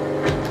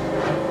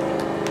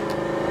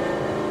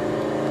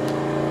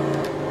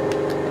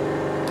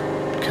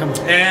 Come on.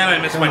 And I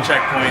missed my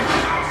checkpoint.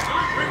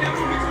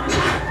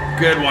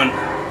 Good one.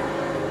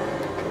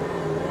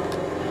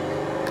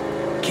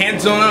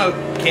 Can't zone out.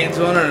 Can't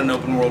zone out an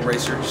open world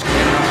racer. Just can't.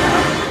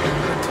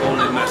 I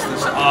totally messed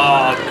this up.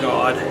 Oh,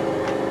 God.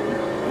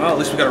 Well, at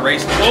least we got a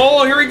race.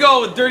 Oh, here we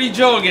go with Dirty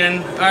Joe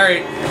again. All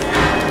right.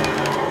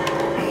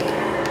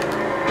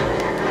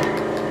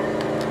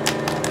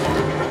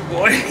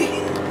 Boy.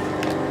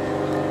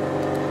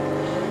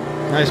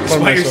 Nice.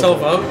 Smite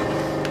yourself out.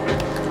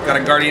 Got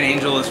a guardian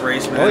angel this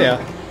race, man. Oh yeah.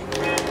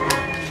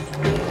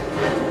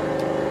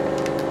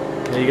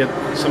 Yeah, you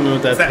got something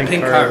with that,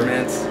 pink car,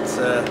 man. It's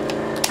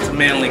a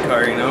manly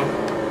car, you know.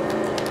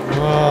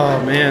 Oh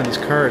man, this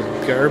car is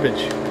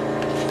garbage.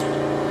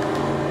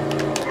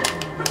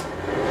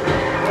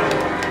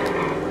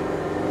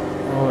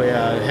 Oh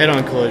yeah,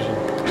 head-on collision,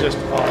 just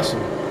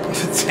awesome.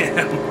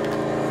 Damn.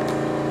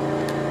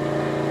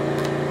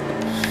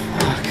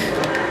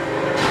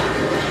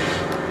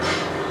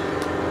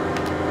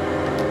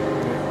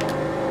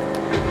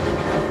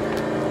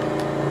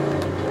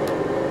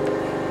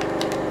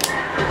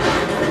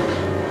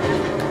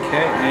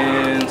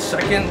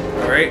 Second.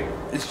 All right.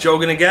 Is Joe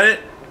gonna get it?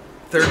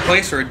 Third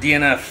place or a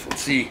DNF?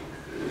 Let's see.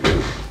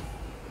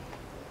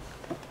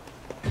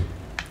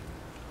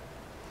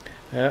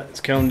 Yeah, it's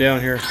counting down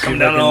here. Come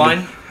down the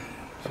line.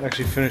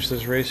 Actually finish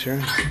this race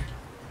here.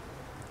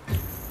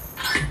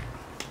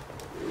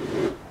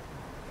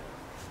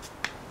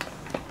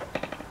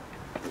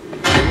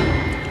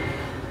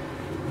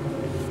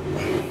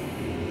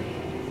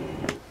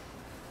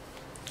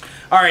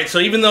 All right, so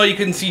even though you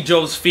couldn't see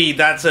Joe's feed,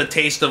 that's a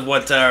taste of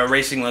what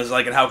racing is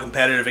like and how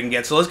competitive it can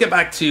get. So let's get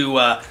back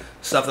to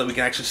stuff that we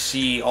can actually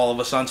see all of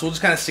us on. So we'll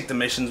just kind of stick to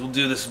missions. We'll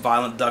do this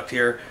violent duct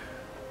here.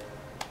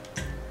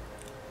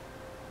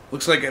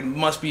 Looks like it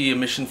must be a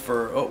mission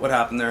for... Oh, what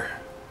happened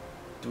there?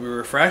 Do we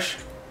refresh?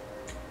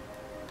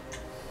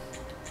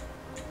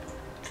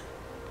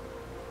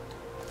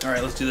 All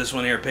right, let's do this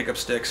one here. Pick up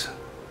sticks.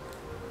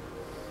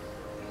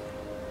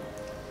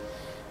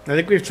 I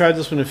think we've tried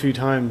this one a few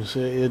times.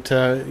 You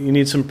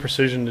need some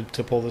precision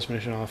to pull this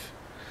mission off.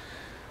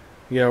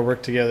 You gotta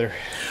work together.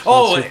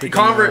 So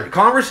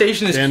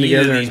conversation is key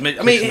to these.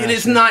 I mean, it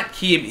is not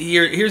key.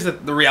 Here's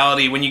the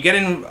reality. When you get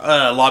in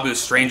lobby with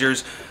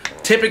strangers,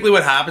 typically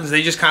what happens,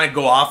 they just kind of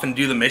go off and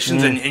do the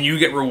missions, and you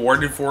get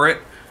rewarded for it,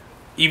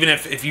 even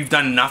if you've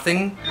done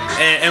nothing.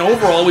 And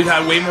overall, we've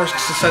had way more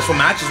successful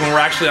matches when we're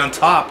actually on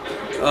top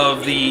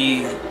of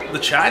the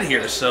chat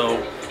here.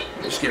 So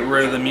just get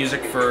rid of the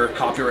music for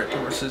copyright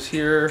purposes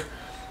here.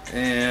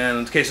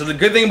 And okay, so the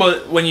good thing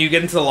about when you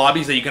get into the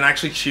lobbies is that you can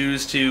actually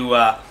choose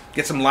to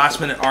get some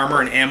last-minute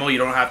armor and ammo. You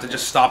don't have to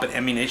just stop at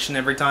ammunition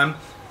every time.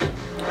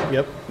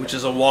 Yep. Which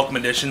is a welcome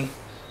addition.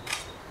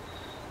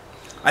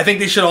 I think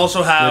they should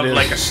also have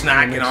like a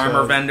snack and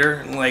armor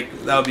vendor.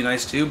 Like that would be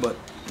nice too, but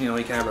you know,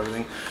 you can have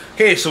everything.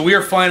 Okay, so we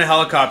are flying a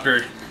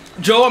helicopter.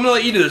 Joe, I'm gonna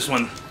let you do this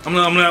one. I'm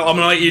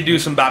gonna let you do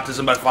some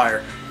baptism by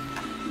fire.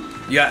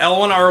 You got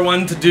L1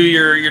 R1 to do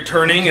your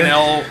turning, and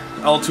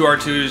L2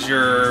 R2 is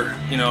your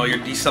your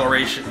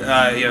deceleration.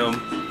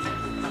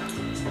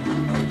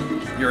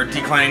 Your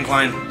decline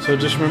incline. So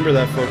just remember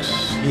that, folks.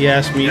 He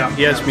asked me.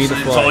 He asked me to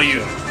fly. It's all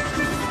you.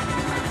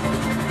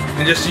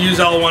 And just use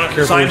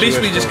L1. So I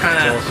basically just kind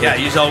of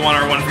use L1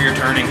 R1 for your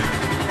turning.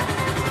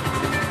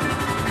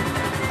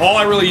 All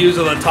I really use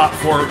are the top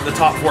four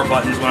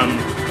buttons when I'm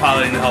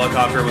piloting the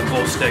helicopter with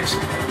both sticks.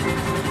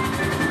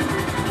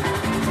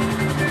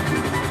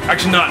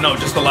 Actually, no,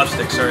 just the left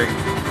stick. Sorry.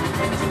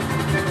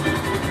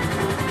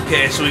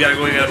 Okay, so we got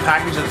a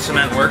package of the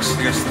cement works.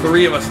 There's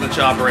 3 of us in the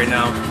chopper right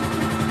now.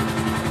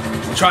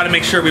 We'll try to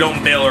make sure we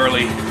don't bail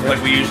early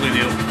like we usually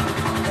do.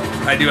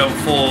 I do have a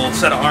full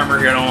set of armor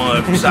here. I don't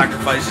want to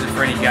sacrifice it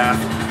for any gaff.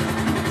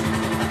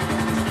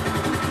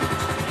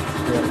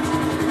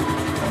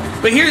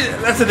 But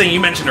that's the thing you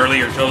mentioned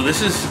earlier, Joe.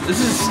 This is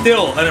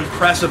still an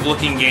impressive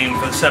looking game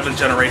for the 7th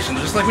generation.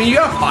 Just like when you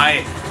got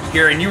high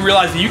here and you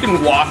realize that you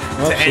can walk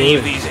to any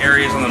of these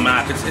areas on the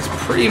map, it's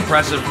pretty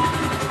impressive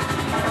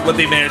what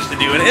they managed to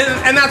do.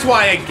 And that's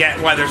why I get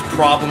why there's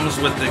problems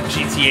with the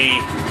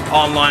GTA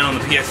Online on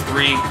the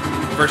PS3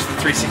 versus the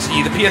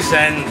 360. The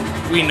PSN,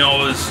 we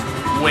know, is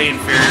way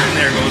inferior, and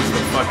there goes the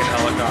fucking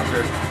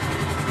helicopter.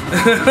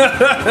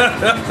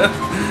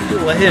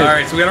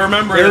 Alright, so we gotta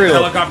remember that the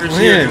helicopter's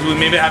here, because we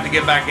maybe have to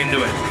get back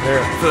into it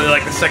for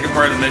like the second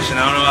part of the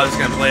mission. I don't know how this is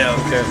gonna play out.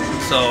 Okay.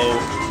 So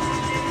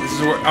this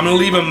is where I'm gonna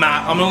leave a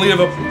map. I'm gonna leave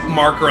a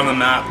marker on the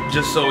map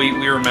just so we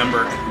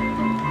remember.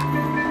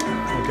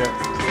 Okay.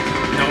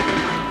 Nope.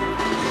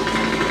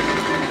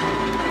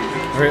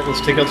 Alright,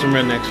 let's take out some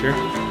rednecks here.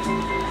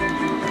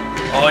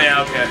 Oh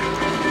yeah, okay.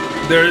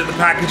 The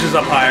package is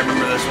up high, I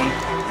remember this one.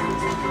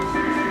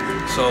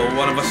 So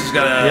one of us has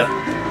gotta... Yep.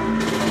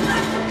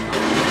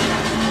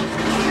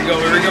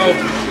 Here we go.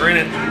 We're in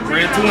it. We're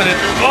into win it.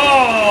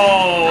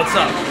 Oh, what's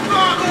up?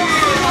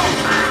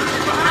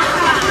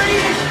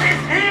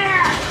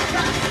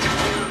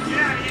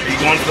 Are you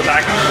going for the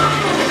package?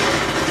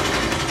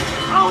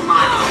 Oh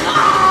my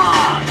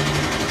God!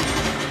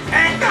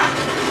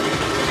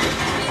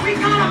 We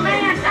got a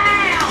man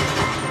down!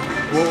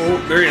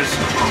 Whoa, there he is.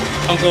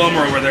 Uncle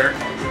Elmer over there.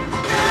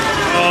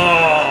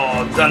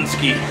 Oh,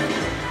 Dunsky.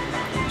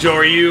 Joe,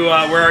 are you,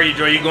 where are you,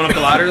 Joe? Are you going up the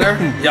ladder there?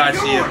 Yeah, I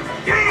see you.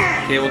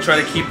 Okay, we'll try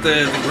to keep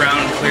the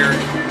ground clear.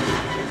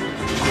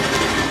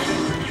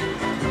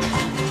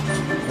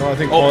 Oh, I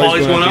think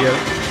Paulie's going up.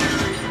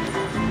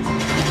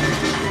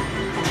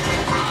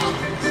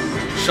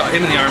 Shot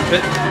him in the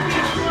armpit.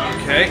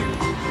 Okay.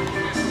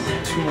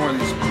 2 more of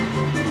these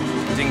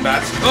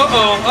dingbats.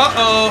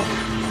 Uh-oh.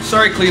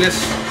 Sorry, Cletus.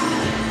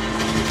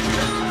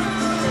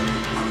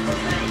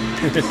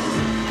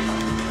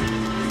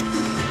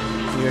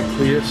 We got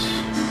Cletus.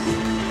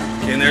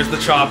 Okay, and there's the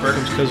chopper.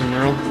 There's Cousin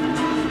Merle.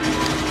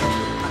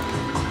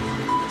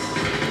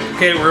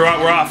 Okay, we're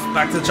off.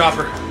 Back to the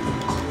chopper.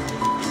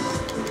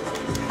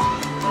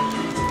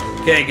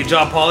 Okay, good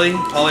job, Paulie.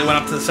 Paulie went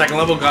up to the 2nd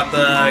level, got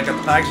the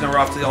package, now we're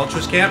off to the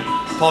Ultras camp.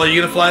 Paulie, are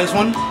you gonna fly this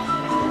one?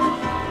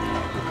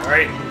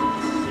 Alright.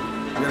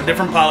 We got a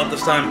different pilot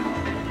this time.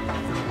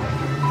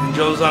 And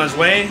Joe's on his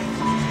way.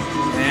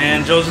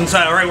 And Joe's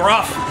inside. Alright, we're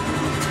off.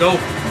 Let's go.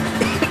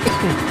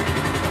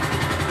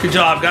 Good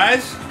job,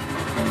 guys.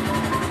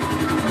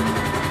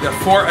 We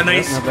got a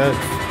nice,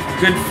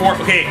 good 4.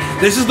 Okay,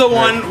 this is the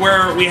one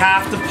where we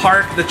have to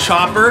park the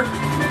chopper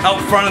out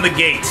front of the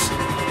gates.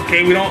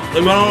 Okay, we don't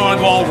want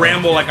to go all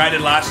ramble like I did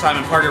last time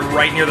and park it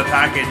right near the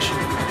package,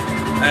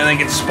 and then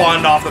get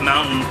spawned off the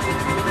mountain.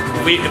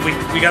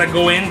 If we gotta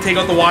go in, take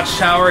out the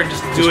watchtower, and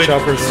just do it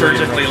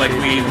surgically like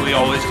we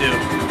always do.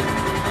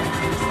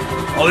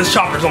 Oh, this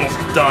chopper's almost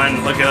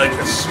done. Look at like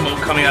the smoke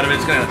coming out of it.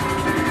 It's gonna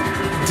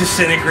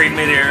disintegrate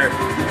midair.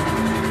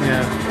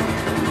 Yeah.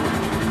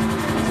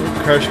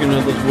 Crushing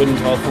into those wooden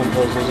telephone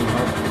poles doesn't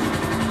help.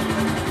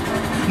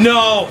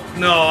 No,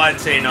 I'd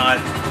say not.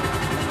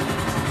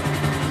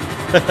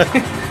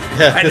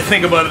 Yeah. I had to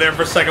think about it there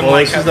for a second. Well,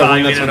 Like, this is the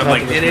one that's on I'm top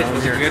like, of did this it? mountain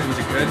Was it here. good? Was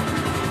it good?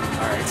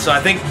 Alright, so I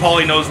think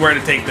Paulie knows where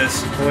to take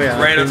this. Oh, yeah, I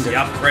Right, think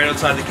that- right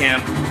outside the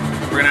camp.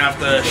 We're gonna have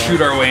to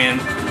shoot our way in.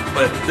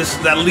 But this,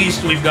 at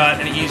least we've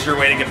got an easier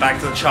way to get back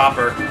to the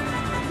chopper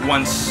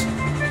once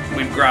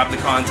we've grabbed the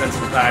contents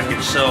of the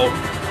package. So,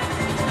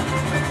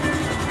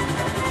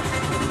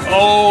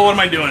 oh, what am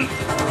I doing?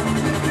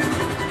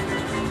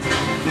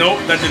 Nope,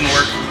 that didn't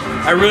work.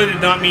 I really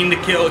did not mean to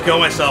kill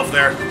myself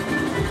there.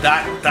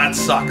 That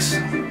sucks.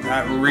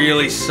 That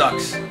really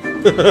sucks.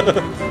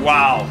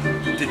 Wow,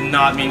 did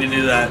not mean to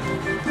do that.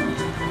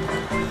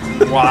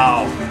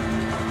 Wow.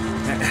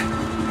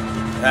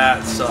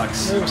 That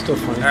sucks. It was still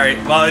funny. Alright,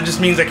 well, it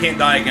just means I can't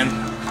die again.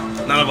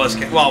 None of us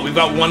can. Well, we've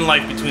got one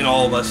life between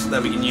all of us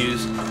that we can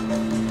use.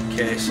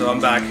 Okay, so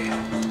I'm back.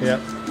 Yep.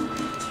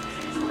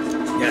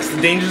 Yes, the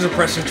dangers of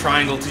pressing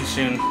triangle too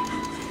soon.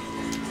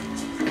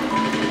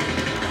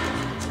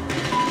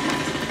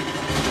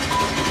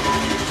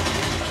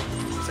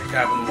 It's like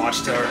having the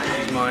watchtower.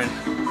 He's mine.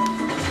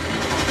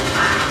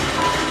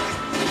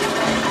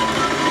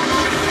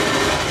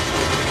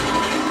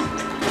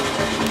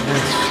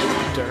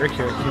 It's dark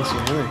here. I can't see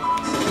anything.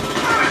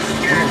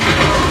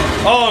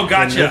 Oh,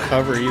 gotcha. No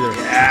cover either.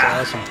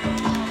 Yeah. That's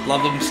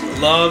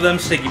awesome. Love them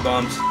sticky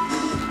bombs.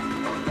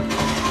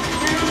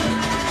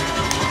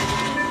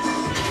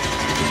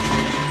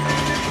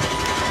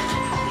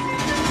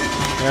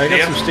 Yeah, I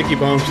got some sticky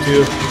bombs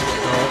too.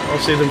 I'll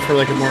save them for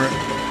like a more.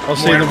 I'll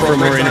save them for a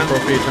more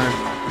inappropriate time.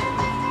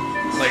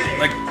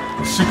 Like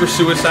super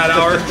suicide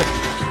hour.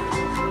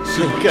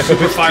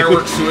 Super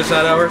fireworks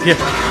suicide hour. Yeah.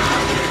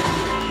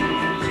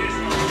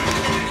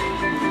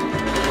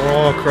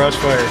 Oh,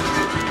 crossfire.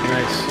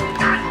 Nice.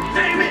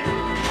 Damn it! I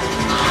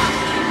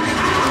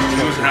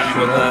wasn't happy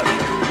with that.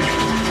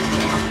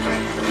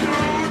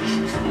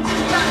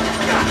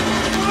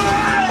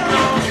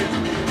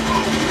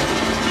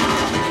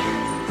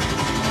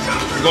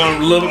 I'm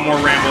going a little bit more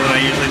ramble than I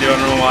usually do. I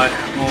don't know why.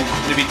 Well,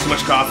 maybe too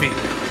much coffee.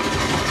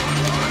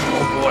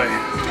 Oh boy.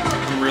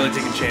 I'm really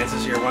taking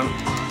chances here, one.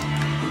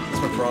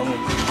 That's my problem.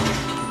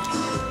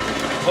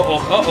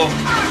 Uh-oh.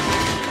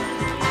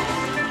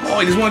 Oh,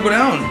 he doesn't want to go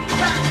down.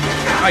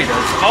 Oh, he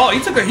does. Oh, he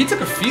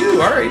took a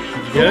few. All right.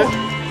 Did you get it?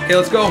 Okay,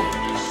 let's go.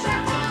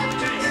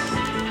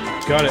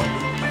 Got it.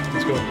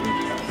 Let's go.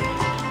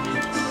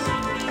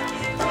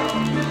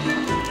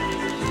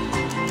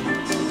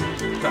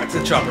 Back to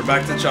the chopper.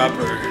 Back to the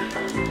chopper.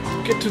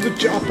 Get to the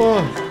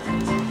chopper.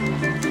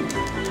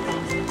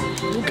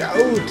 Look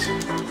out.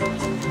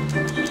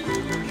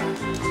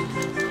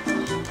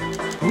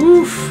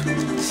 Oof.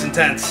 It's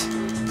intense.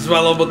 This is what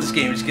I love about this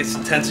game. It just gets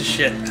intense as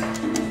shit.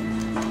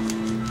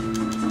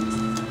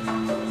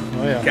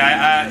 Oh yeah.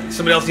 Okay,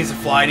 somebody else needs to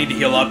fly. I need to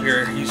heal up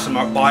here. Use some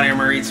body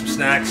armor. Eat some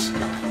snacks.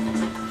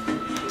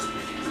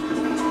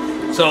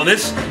 So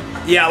this,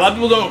 yeah, a lot of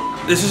people don't.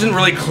 This isn't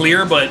really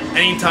clear, but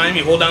anytime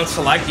you hold down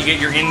select, you get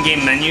your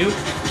in-game menu.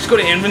 Just go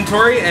to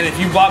inventory, and if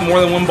you bought more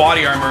than one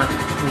body armor,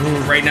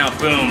 right now,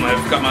 boom,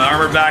 I've got my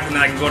armor back, and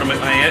then I can go to my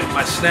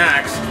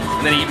snacks,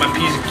 and then eat my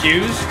P's and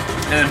Q's,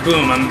 and then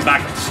boom, I'm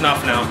back up to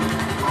snuff now.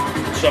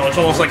 So it's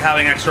almost like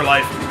having extra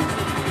life.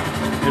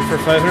 And for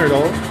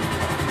 $500,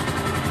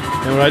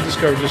 and what I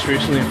discovered just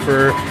recently,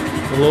 for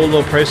the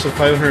low price of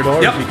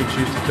 $500, Yep. you can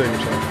choose to kill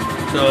yourself.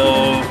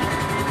 So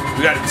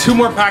we got 2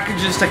 more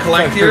packages to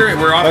collect here.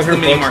 We're off to the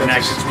mini mart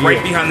next. It's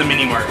right behind the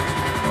mini mart.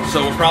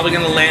 So we're probably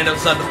gonna land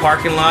outside the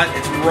parking lot.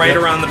 It's right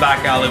around the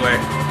back alleyway.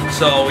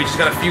 So we just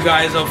got a few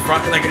guys out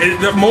front. Like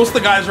most of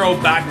the guys are out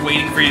back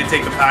waiting for you to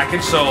take the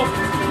package. So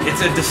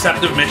it's a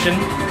deceptive mission.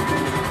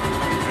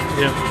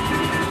 Yeah.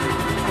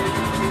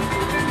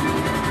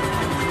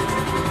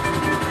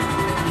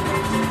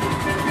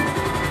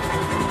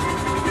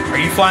 Are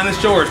you flying this,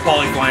 Joe, or is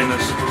Paulie flying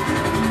this?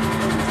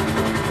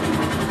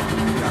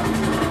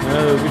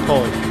 We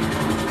call it.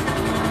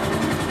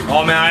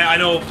 Oh man, I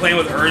know playing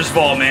with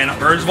Urzval, man.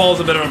 Urzval is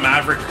a bit of a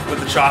maverick with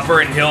the chopper,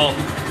 and he'll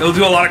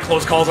do a lot of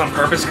close calls on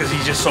purpose because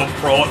he's just so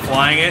pro at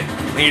flying it,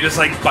 and you're just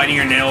like biting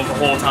your nails the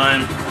whole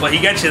time. But he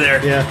gets you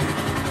there. Yeah.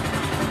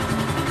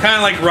 Kind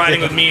of like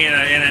riding with me in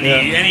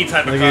any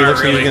type of Like car, it looks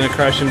like really. you're gonna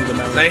crash into the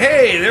mountain. Say,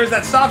 hey, there's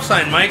that stop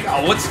sign, Mike.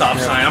 Oh, what stop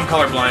sign? I'm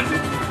colorblind.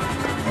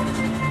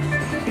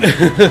 All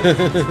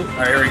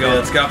right, here we go.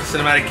 Let's get off the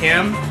cinematic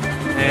cam,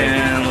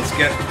 and let's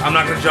get. I'm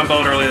not gonna jump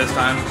out early this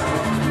time.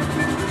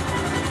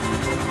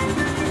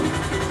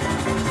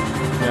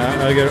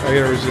 Yeah, I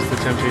gotta resist the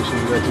temptation to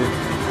do that too.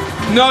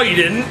 No, you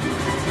didn't.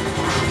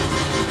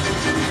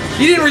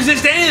 You didn't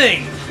resist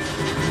anything.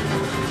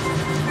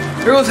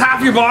 There was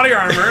half your body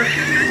armor.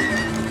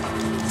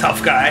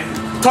 Tough guy.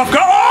 Tough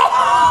guy.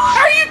 Oh!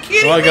 Are you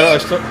kidding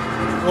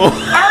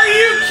me? Are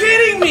you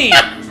kidding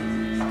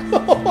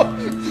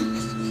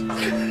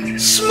me?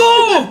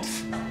 Smoked!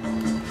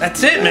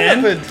 That's it,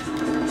 man.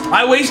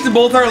 I wasted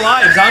both our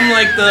lives. I'm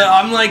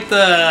like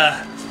the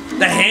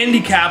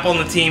handicap on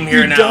the team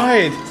here now.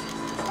 Died.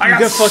 I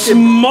got fucking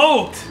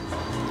smoked.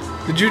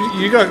 Did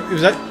you got,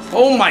 was that?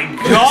 Oh my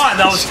god,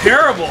 that was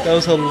terrible. That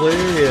was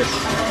hilarious.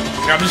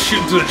 I'm just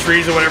shooting through the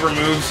trees or whatever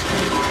moves.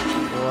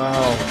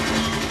 Wow.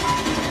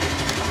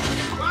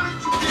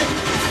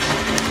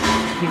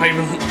 Not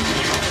even,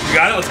 you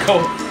got it? Let's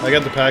go. I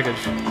got the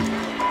package.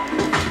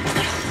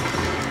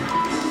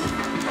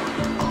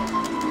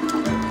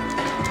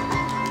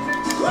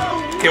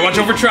 Okay, watch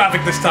over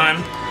traffic this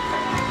time.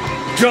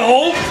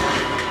 Joe!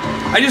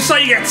 I just saw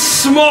you get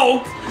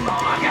smoked!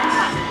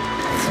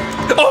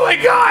 Oh my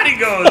god, he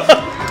goes!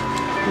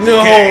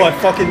 No, okay. I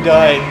fucking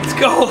died. Let's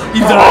go!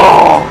 You died!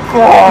 Oh,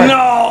 god.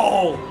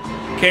 No!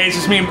 Okay, it's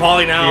just me and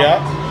Polly now. Yeah.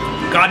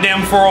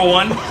 Goddamn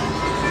 401.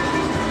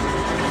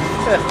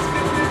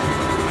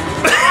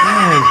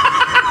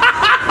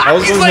 I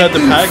was looking at the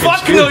package.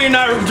 Fuck no, you're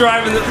not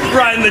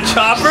riding the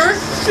chopper.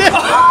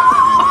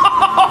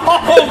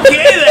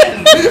 Okay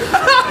then.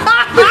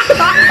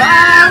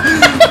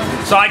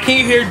 So I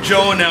can't hear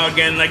Joe now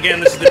again. Again,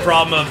 this is the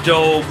problem of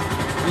Joe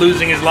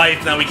losing his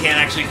life. Now we can't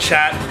actually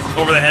chat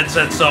over the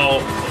headset.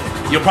 So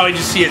you'll probably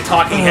just see a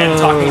talking head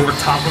talking over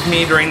top of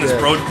me during this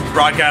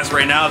broadcast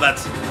right now.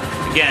 That's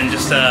again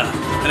just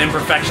an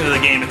imperfection of the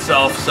game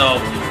itself. So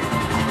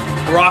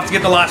we're off to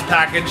get the last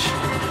package.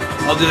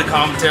 I'll do the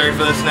commentary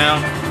for this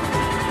now.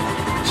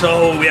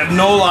 So we have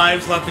no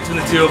lives left between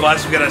the two of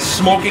us. We got a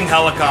smoking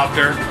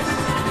helicopter.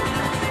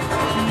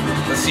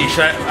 Let's see,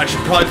 I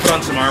should probably put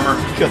on some armor.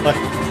 God.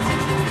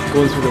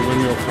 Going through the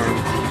windmill farm.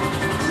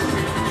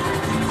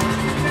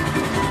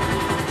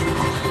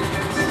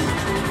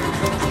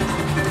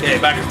 Okay,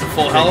 back up to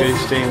full health. Okay,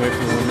 staying away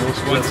from the windmills.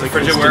 Going to the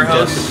frigid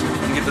warehouse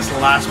and get this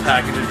last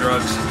package of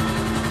drugs.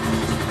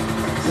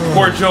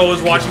 Poor Joe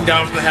is watching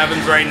down from the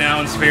heavens right now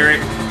in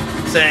spirit,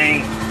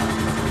 saying,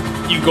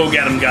 "You go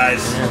get him,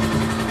 guys." Yeah.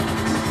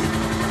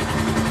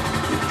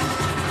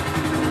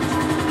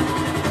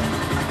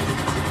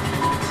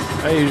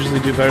 I usually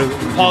do better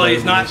than Polly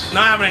is not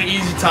having an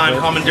easy time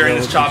commandeering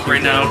this chop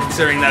right now,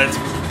 considering that it's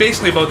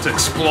basically about to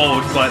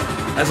explode, but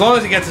as long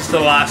as it gets us to the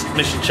last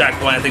mission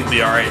checkpoint, I think we'll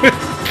be alright.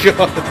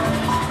 God.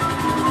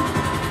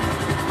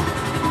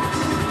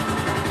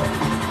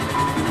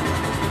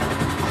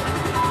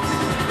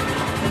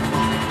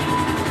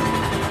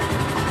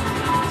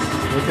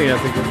 One thing I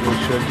think that we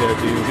should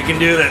do. We can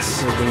do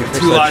this. When you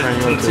Two lives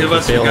between the two of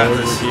us, we got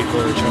this.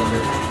 Vehicle or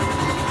chopper.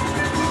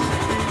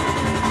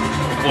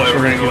 Boy,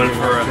 we're gonna go in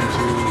for a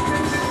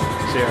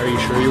say, are you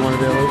sure you want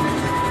to bail out?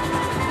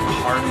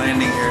 hard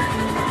landing here.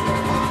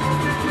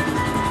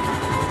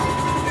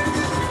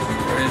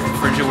 There is the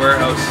frigid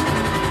warehouse.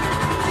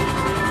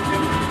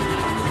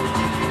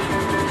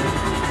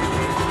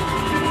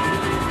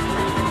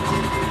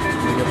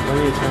 We got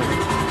plenty of time.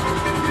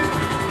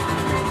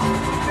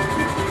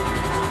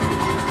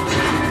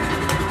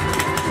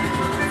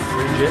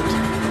 Frigid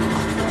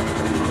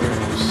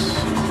warehouse.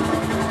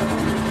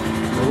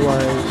 No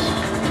lives.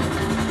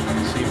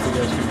 See if we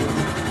guys can do it.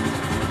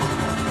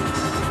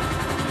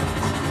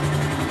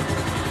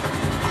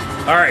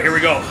 Alright, here we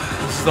go.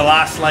 This is the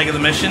last leg of the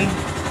mission.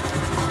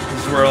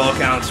 This is where it all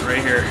counts,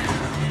 right here.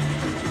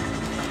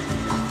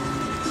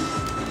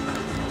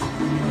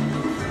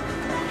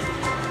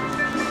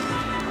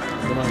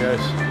 Come on,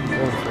 guys. I'm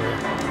going for it.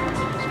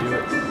 Let's do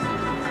it.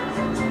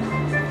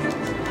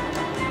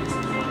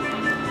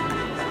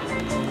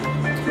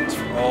 It's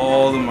for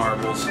all the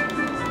marbles.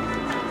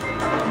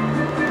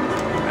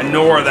 I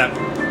know where that... I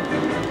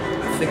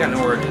think I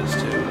know where it is,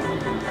 too.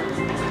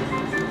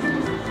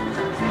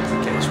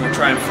 Okay, so we're going to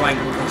try and flank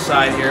from the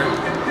side here.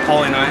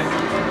 Polly and I.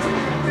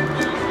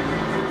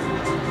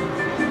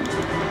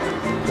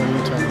 Plenty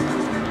of time.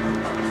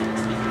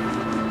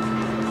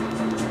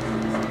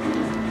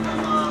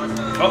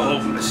 Uh-oh,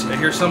 I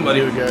hear somebody.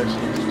 Do it, guys.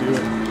 Let's do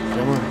it.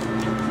 Come on.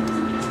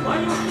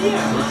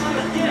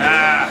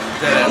 Ah,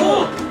 dead end.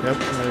 Yep.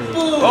 There you go.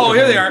 Oh,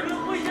 here they are.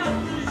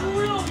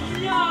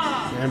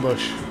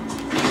 Ambush.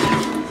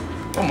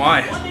 Oh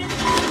my.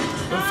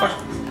 What the fuck?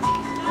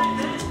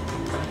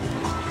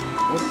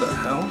 What the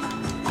hell?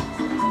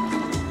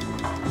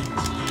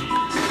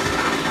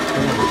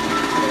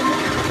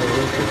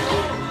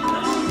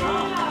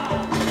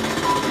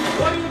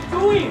 What are you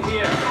doing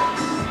here?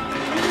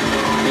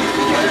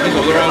 Did we go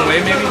the wrong way,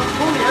 maybe?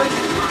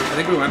 I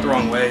think we went the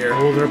wrong way here.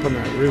 Oh, they're up on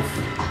that roof.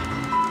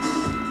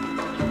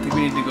 I think we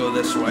need to go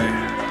this way.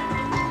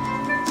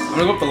 I'm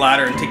gonna go up the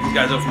ladder and take these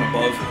guys out from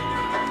above.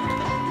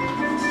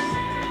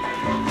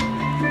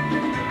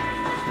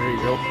 There you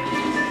go.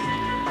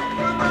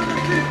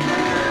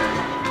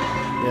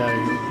 Yeah,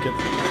 you get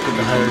the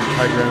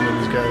high ground on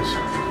these guys.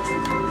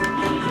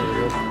 There we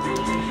go.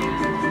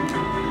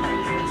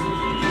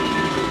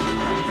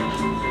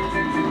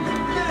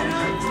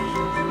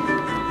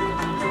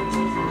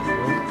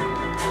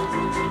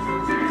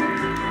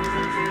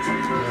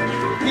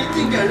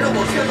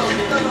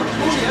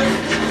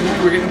 Ooh,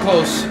 we're getting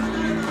close.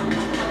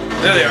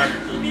 There they are.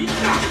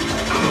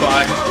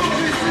 Bye.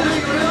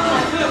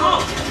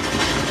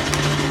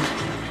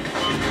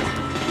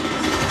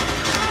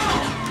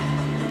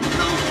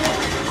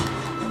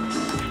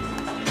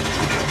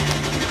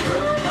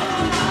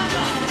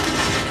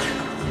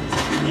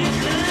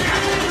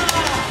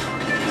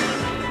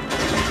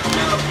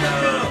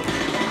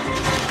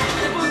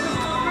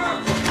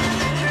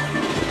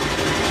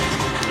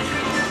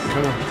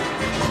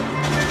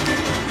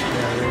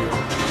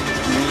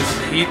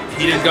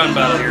 Heated gun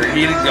battle here.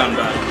 Heated gun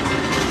battle.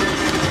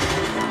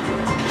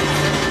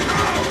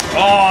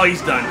 Oh,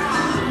 he's done.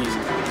 He's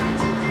done.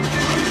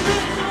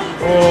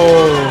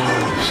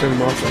 Oh, send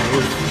him off the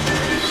roof.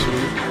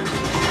 Sweet.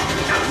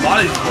 A lot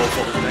of these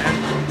mofo's, man.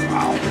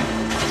 Wow.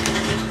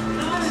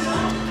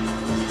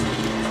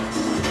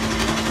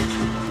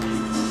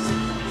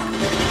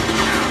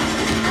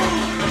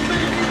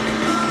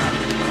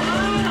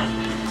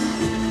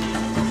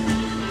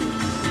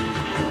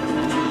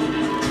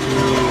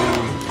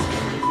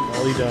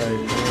 Oh, he died.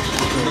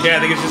 Okay, I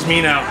think it's just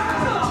me now.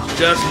 It's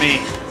just me.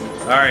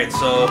 Alright,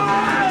 so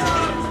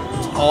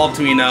it's all up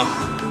to me now.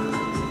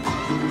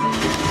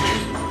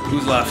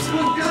 Who's left?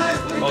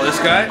 Oh, this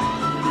guy?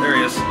 There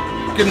he is.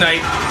 Good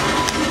night.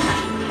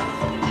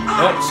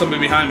 Oh,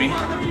 somebody behind me.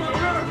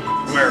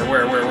 Where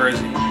is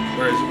he?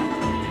 Where is he?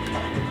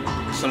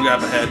 Some guy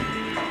up ahead.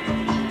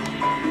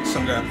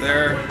 Some guy up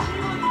there.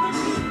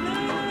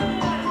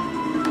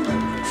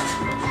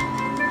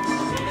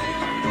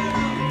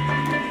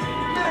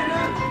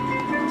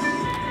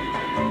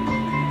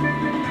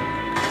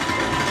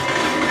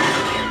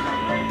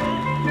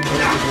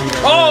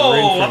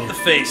 Oh, up the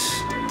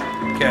face.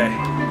 Okay.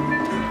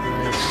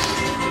 Nice.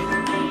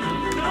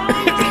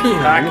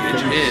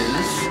 Package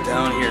is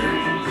down here.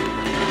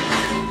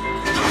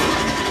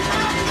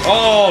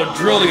 Oh,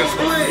 drilled against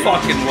the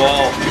fucking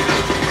wall.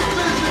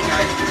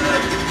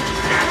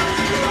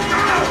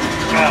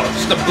 Oh,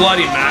 just a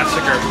bloody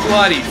massacre.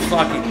 Bloody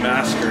fucking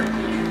massacre.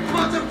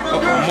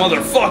 Oh,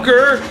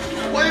 motherfucker.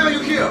 Why are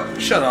you here?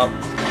 Shut up.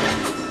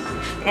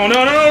 Oh,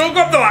 no, don't go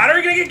up the ladder.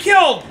 You're gonna get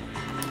killed.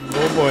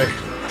 Oh boy.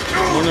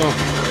 Oh no.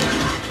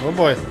 Oh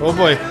boy. Oh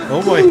boy.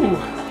 Oh boy.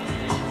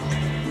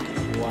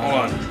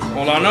 Wow.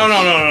 Hold on.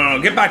 No.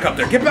 Get back up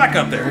there. Get back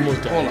up there.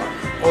 Almost died.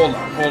 Hold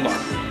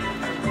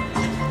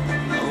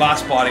on.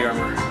 Last body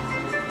armor.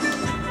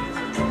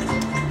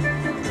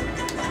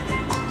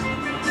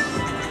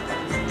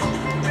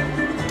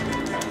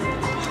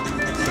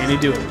 Can he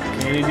do it?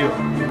 Can he do it?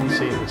 Can he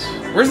save us?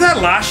 Where's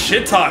that last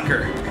shit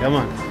talker? Come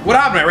on. What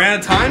happened? I ran out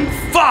of time?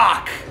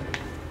 Fuck!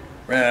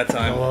 Ran out of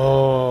time.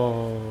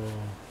 Oh.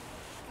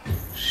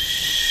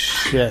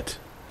 Shit.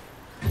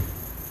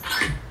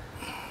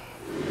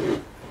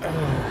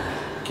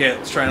 Okay,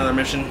 let's try another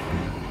mission.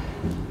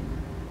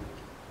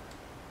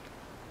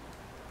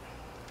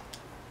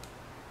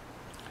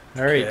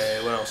 Alright. Okay,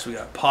 what else we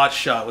got? Pot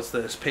shot. What's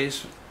this?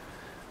 Pace.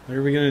 What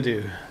are we gonna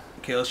do?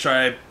 Okay, let's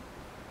try.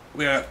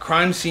 We got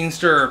crime scene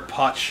stir or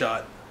pot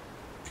shot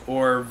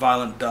or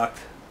violent duct.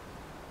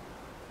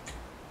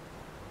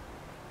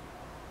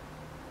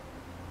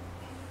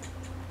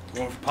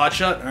 Going for pot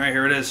shot? Alright,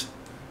 here it is.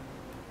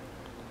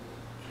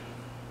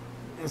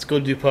 Let's go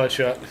do pot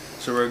shot.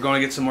 So we're going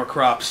to get some more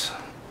crops.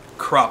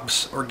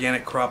 Crops.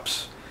 Organic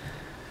crops.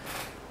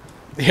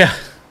 Yeah.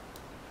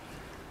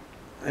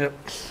 Yep.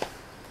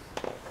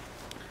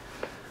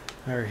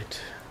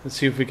 Alright. Let's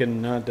see if we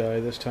can not die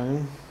this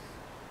time.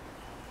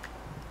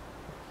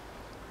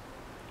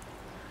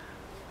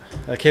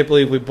 I can't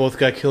believe we both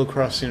got killed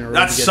crossing a road.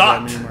 That to get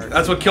sucked. to that mini market.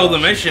 That's what killed the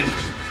mission.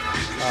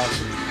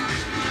 Awesome.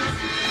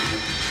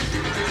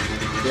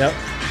 Yep.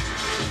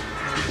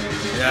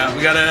 Yeah,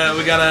 we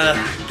gotta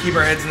keep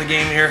our heads in the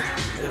game here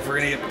if we're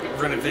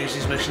gonna finish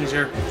these missions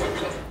here.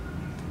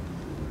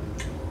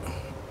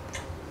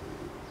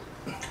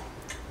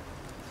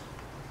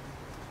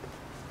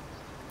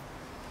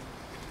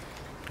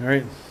 All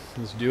right,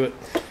 let's do it.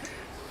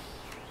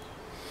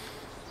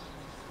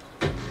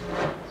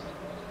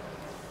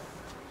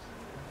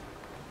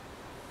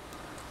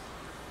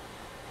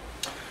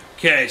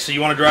 Okay, so you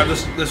want to drive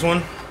this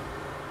one?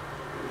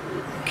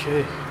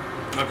 Okay.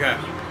 Okay.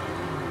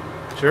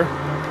 Sure.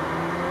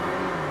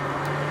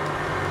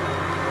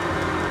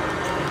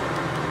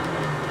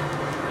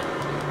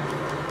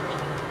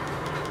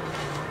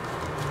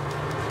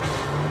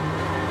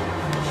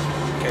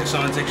 Okay, so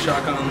I'm gonna take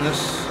shotgun on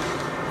this.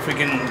 If we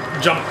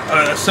can jump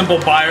a simple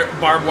barbed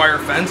wire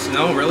fence,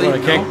 no, really? Well,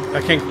 No?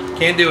 I can't.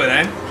 Can't do it,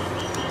 eh?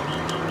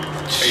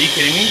 Are you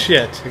kidding me?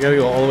 Shit! I gotta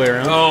go all the way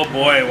around. Oh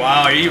boy!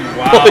 Wow! I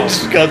Wow!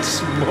 just got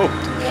smoked.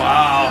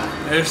 Wow!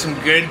 There's some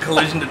good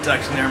collision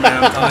detection there,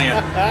 man. I'm telling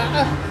you.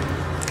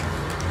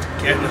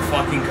 Get in the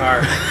fucking car.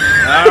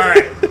 All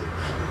right.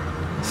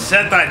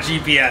 Set that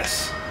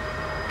GPS.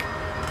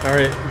 All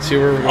right, let's see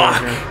where we're going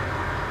Fuck. here.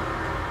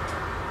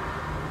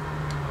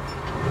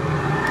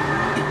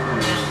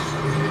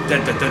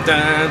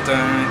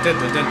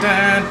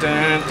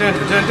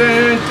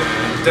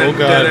 Oh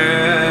God.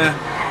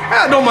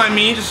 Ah, don't mind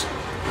me. Just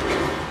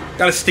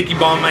got a sticky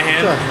bomb in my What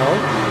the hand. hell?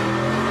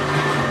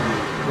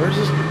 Where's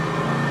this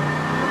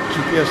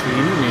GPS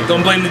leading me?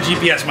 Don't blame the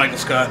GPS, Michael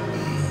Scott.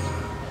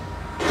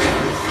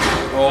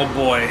 Oh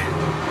boy.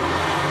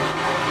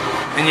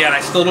 And yet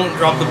I still don't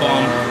drop the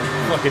bomb.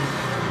 Fucking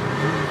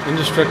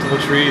indestructible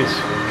trees.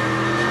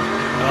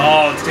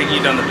 Oh, it's taking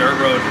you down the dirt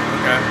road.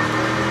 Okay.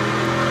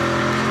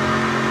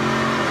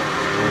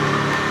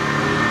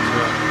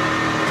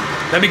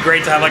 That'd be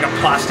great to have like a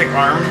plastic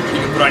arm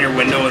you can put on your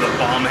window with a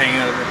bomb hanging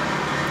out of it.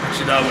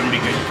 Actually, that wouldn't be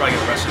good. You'd probably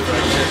get arrested for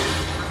that shit.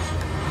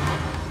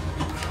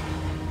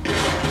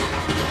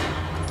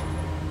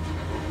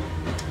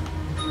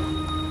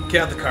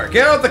 Get out the car.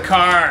 Get out the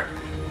car!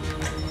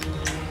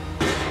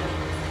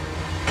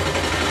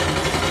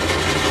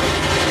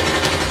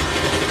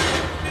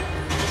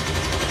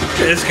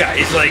 Look at this guy.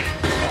 He's like,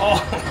 oh.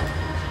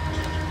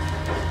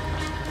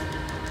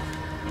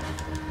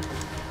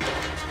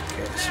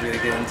 Okay, so we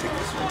gotta get into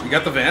this. You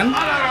got the van?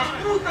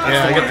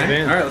 Yeah, I got the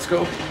van. Alright, let's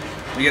go.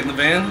 We get in the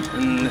van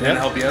and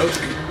help you out.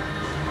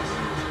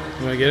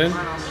 You wanna get in?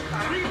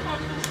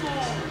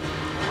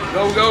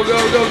 Go, go,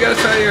 go, go, get us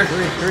out of here.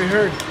 Hurry,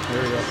 hurry.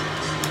 There we go.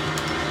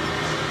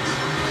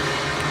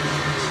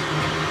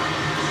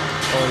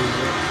 Oh,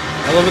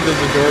 I love it that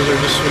the doors are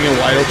just swinging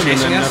wide open and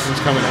then nothing's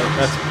coming out.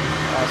 That's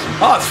awesome.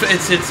 Oh,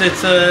 it's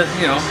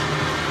you know,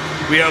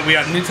 we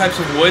got new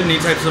types of wood, new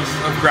types of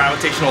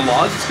gravitational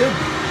laws. It's good.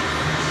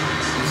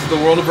 This is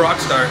the world of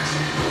Rockstar.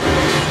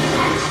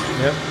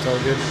 Yep, it's all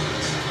good.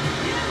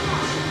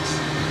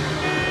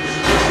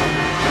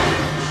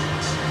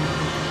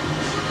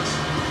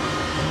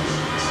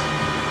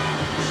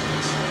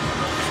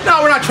 No,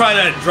 we're not trying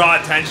to draw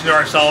attention to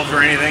ourselves or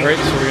anything. Right,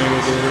 so we're gonna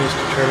go do this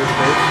to Trevor's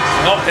place.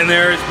 Oh, and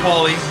there's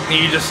Paulie.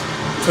 He just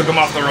took him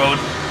off the road.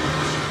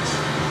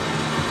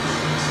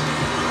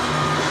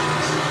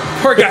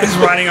 Poor guy's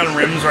riding on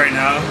rims right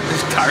now.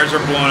 His tires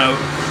are blown out.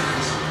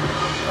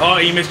 Oh,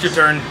 you missed your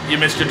turn. You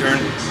missed your turn.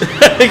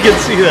 I can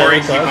see that. Or you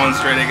keep going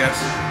straight, I guess.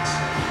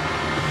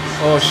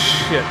 Oh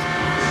shit!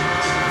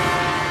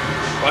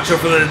 Watch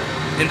out for the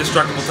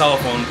indestructible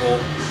telephone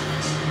pole.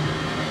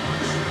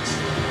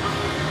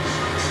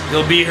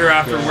 He'll be here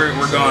after we're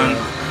gone.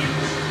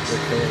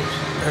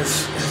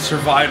 Has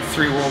survived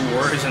 3 world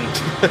wars and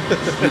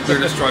nuclear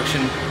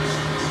destruction.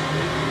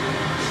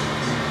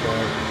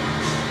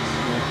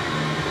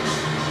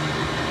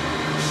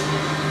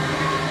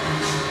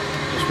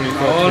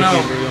 Oh no!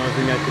 The only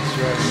thing that could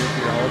survive a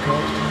nuclear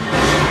holocaust.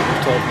 I've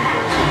told me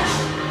this.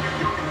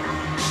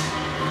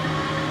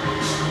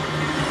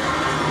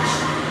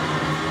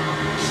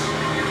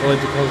 I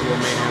like the puzzle of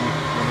mayhem.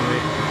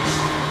 Anyway.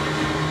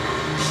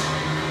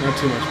 Not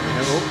too much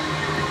mayhem.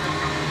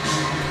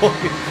 Oh.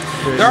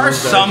 There are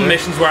some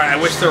missions where I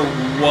wish there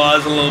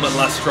was a little bit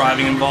less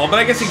driving involved, but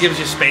I guess it gives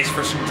you space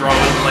for some drama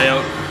to play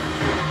out.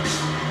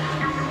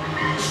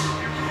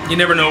 You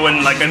never know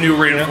when like a new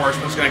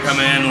reinforcement's going to come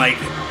in, like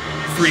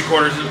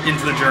 3/4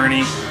 into the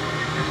journey.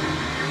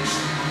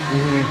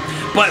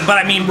 But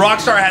I mean,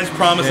 Rockstar has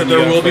promised that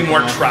there will be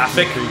more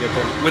traffic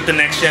with the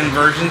next gen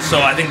version, so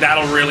I think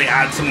that'll really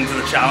add something to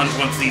the challenge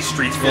once these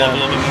streets fill up a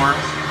little bit more.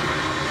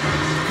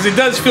 Because it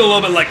does feel a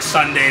little bit like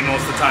Sunday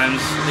most of the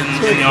times in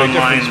the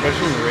online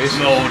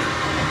mode.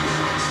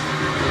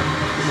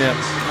 Yeah.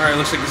 Alright,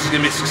 looks like this is going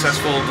to be a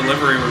successful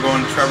delivery. We're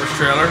going to Trevor's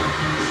trailer.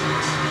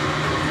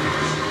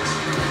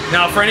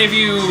 Now, for any of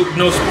you,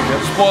 no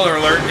spoiler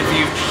alert, if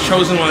you've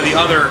chosen one of the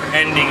other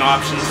ending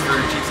options for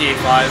GTA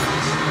 5,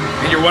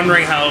 and you're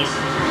wondering how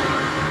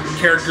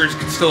characters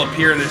could still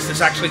appear in this,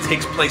 this actually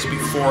takes place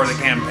before the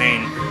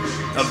campaign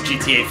of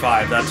GTA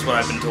 5. That's what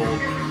I've been told.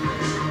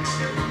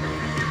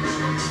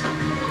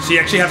 So you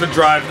actually have to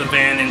drive the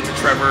van into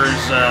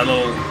Trevor's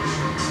little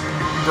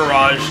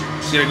garage.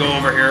 So you gotta go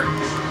over here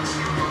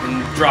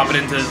and drop it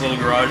into his little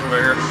garage over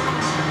here.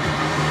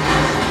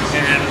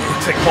 And it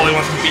looks like Paulie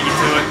wants to beat you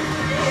to it.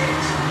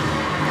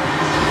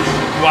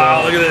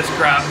 Wow, look at this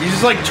crap. He's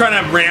just like trying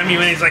to ram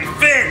you in. He's like,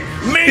 fit!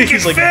 Make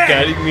it like fit!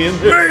 guiding me in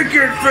there. Make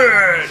it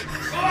fit!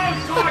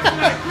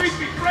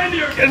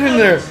 Get in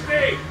there!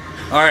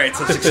 Alright,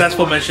 so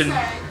successful mission.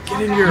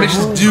 Get in your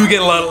Missions do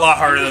get a lot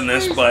harder than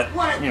this, but,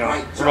 you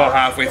know, we're about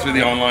halfway through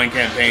the online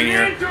campaign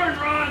here.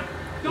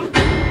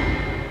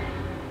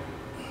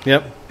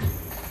 Yep.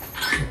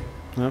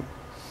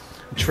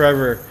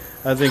 Trevor,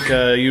 I think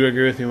you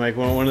agree with me, Mike.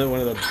 One of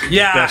the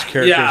best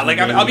characters. Yeah, like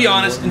I'll be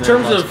honest, in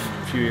terms of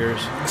few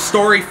years.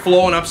 Story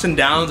flow and ups and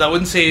downs, I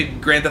wouldn't say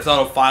Grand Theft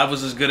Auto 5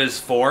 was as good as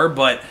 4,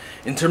 but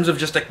in terms of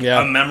just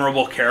a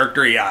memorable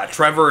character, yeah,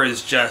 Trevor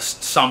is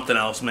just something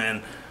else,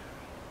 man.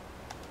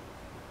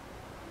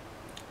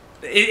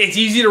 It's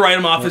easy to write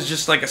him off as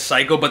just like a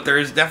psycho, but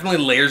there's definitely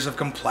layers of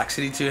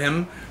complexity to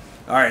him.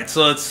 All right,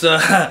 so let's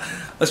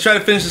try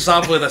to finish this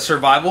off with a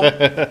survival. We'll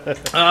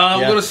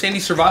go to Sandy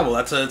Survival.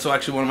 That's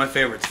actually one of my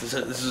favorites.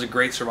 This is a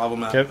great survival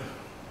map. Yep.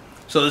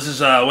 So this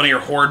is one of your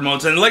horde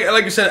modes, and like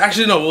I said,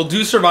 actually no, we'll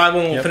do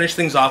survival and we'll finish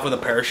things off with a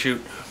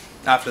parachute.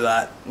 After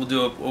that,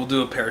 we'll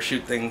do a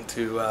parachute thing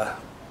to.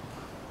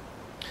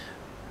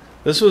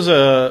 This is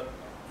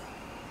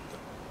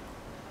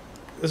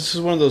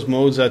one of those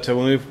modes that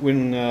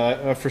when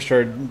I first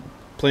started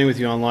playing with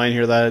you online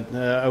here that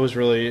I was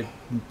really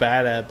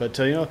bad at, but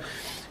you know.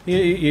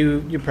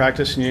 You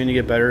practice and you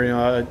get better. You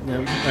know,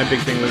 my big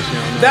thing was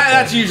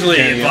that's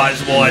usually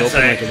advisable. I'd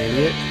say like an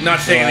idiot.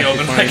 Not staying in the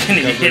open like an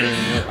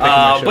idiot.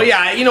 But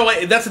yeah, you know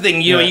what? That's the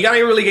thing. You know, you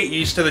gotta really get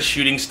used to the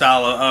shooting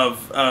style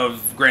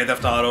of Grand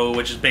Theft Auto,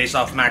 which is based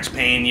off Max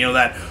Payne. You know,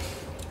 that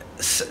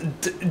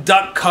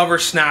duck, cover,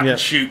 snap, and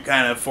shoot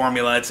kind of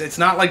formula. It's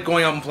not like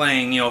going out and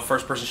playing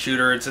first person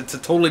shooter. It's a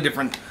totally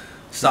different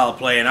style of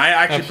play, and I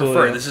actually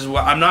prefer it. This is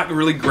what I'm not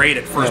really great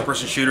at first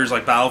person shooters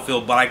like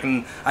Battlefield, but I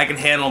can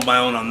handle my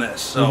own on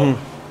this. So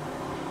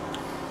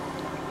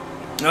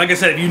And like I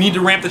said, if you need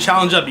to ramp the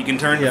challenge up, you can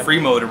turn to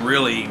free mode and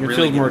really, it really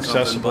feels get more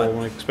something, accessible, but-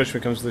 when especially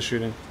when it comes to the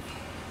shooting.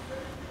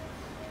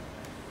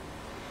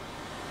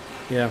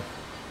 Yeah.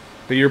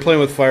 But you're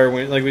playing with fire,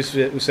 when, like we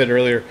said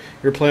earlier,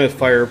 you're playing with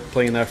fire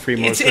playing in that free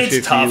mode.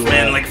 It's tough,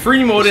 man. Like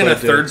free mode in a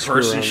decide to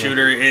third-person screw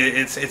around shooter,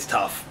 it's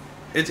tough.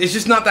 It's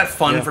just not that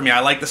fun for me.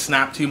 I like the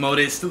Snap 2 mode.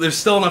 There's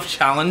still enough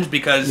challenge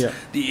because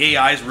the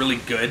AI is really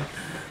good.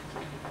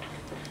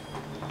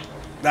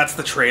 That's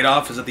the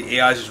trade-off, is that the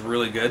AI is just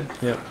really good.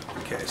 Yeah.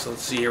 Okay, so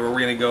let's see here where we're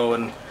going to go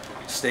and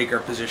stake our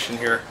position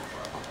here.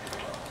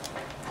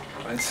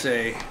 I'd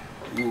say,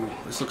 ooh,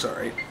 this looks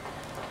alright.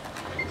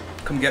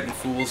 Come get me,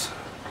 fools.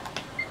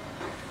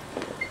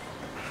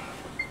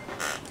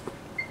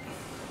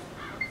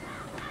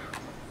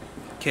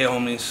 Okay,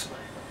 homies.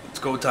 It's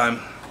go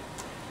time.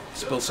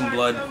 Spill some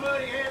blood.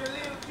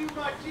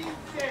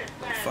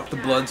 Fuck the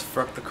Bloods,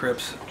 fuck the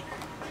Crips.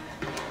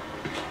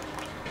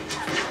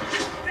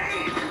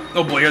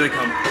 Oh boy, here they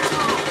come.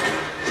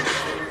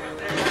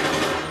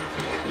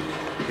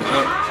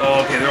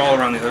 Oh, okay, they're all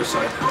around the other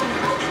side.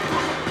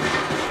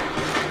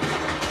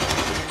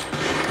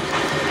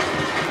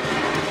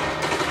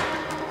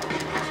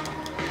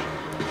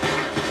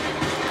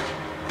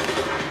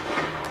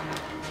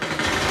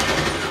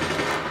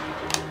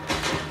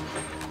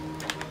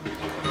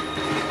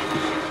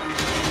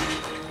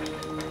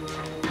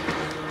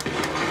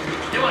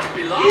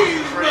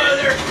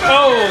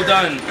 Oh,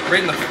 done. Right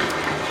in the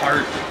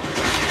heart.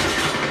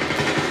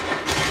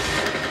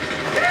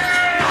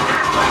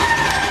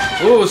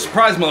 Ooh,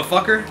 surprise,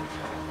 motherfucker.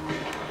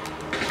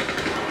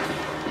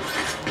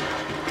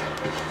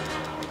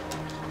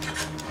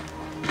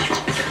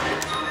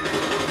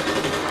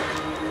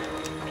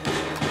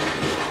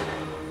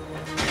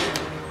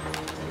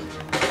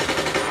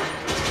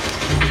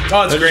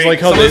 Oh, it's great. Like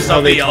how Some of the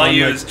stuff they the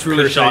LU is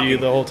truly curse at shocking. you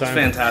the whole time.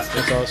 It's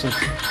fantastic. That's awesome.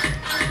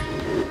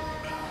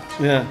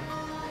 Yeah.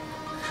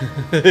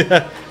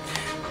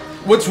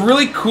 What's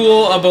really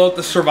cool about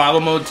the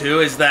survival mode too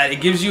is that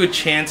it gives you a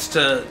chance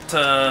to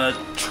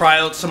try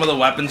out some of the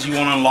weapons you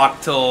won't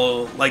unlock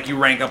till like you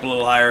rank up a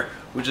little higher,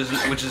 which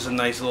is a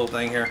nice little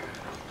thing here.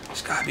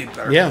 There's gotta be a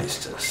better place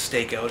to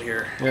stake out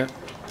here. Yeah.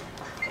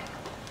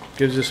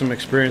 Gives you some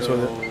experience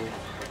with it.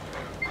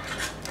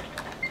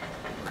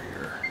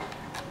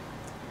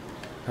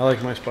 I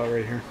like my spot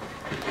right here.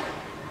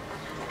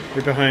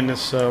 You're behind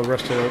this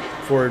rusted out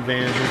forward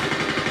van here.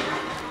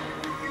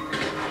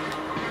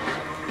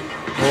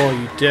 Oh,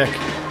 you dick.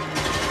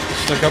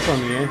 Snuck up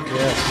on me, eh?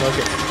 Yeah, suck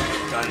it.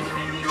 Done.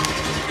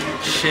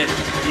 Shit.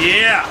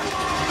 Yeah!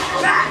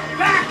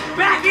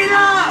 Back it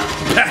up!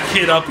 Back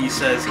it up, he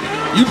says.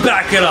 You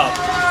back it up.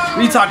 What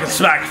are you talking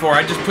smack for?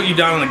 I just put you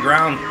down on the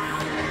ground.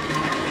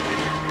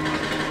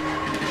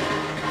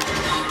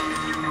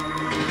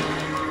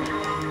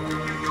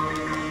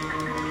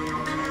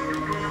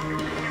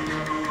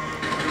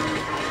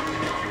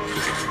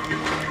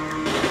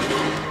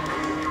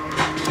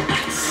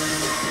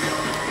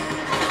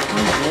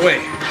 Boy.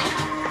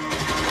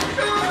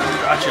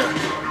 Gotcha.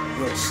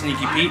 Little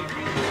sneaky Pete.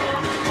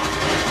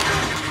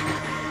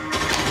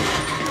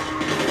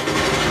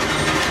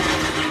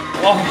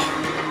 Oh.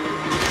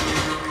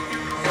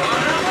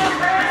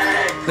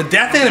 The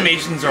death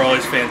animations are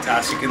always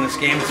fantastic in this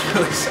game. It's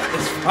really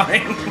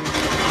satisfying.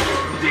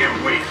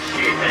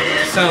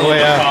 Sound a little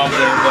bit calm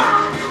there,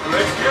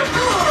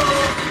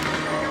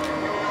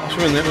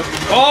 but...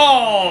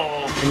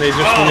 Oh! When they just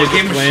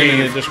land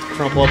and they just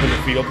crumple up in the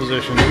fetal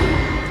position.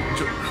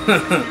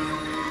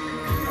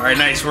 Alright,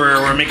 nice.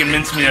 We're making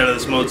mincemeat out of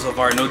this mode so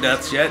far. No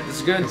deaths yet. This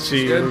is good. Let's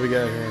see what we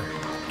got here.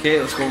 Okay,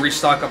 let's go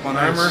restock up on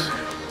armor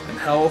and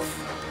health.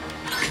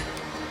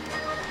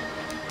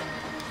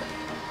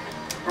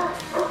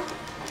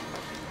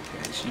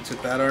 Okay, so you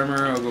took that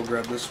armor. I'll go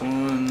grab this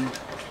one.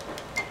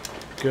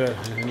 Good.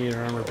 I need an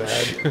armor bad.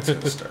 Shit, it's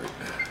gonna start.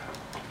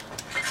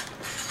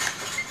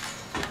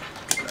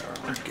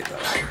 Get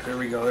that armor. There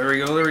we go. There we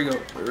go. There we go.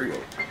 There we go.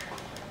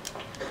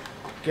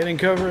 Getting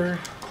cover.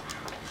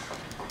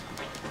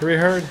 Hurry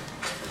hard.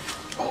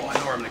 Oh, I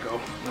know where I'm gonna go.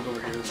 I'm gonna go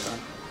over here this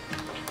time.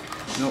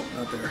 Nope,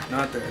 not there.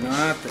 Not there.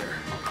 Not there.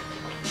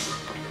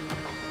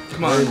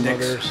 Come on,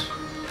 dicks.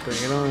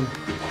 Bring it on.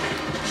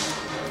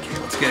 Okay,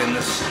 let's get in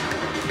this.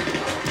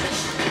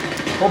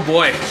 Oh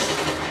boy.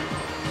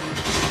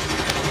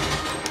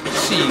 Let's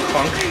see you,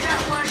 punk.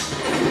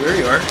 Oh, there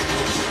you are.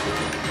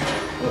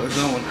 Oh, there's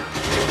no one.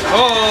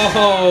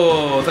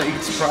 Oh, I thought you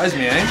could surprise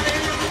me, eh?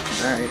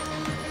 Alright.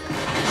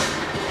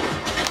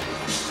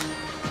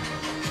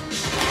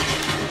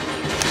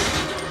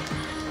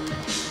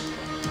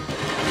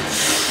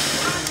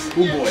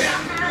 Oh boy.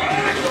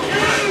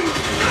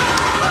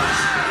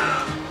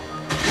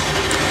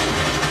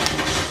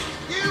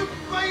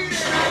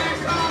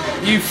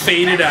 You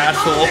faded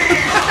asshole.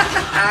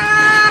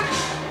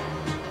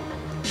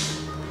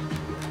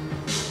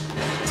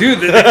 Dude,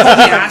 they called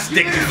me ass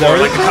dick before.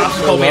 Like the cops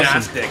called me an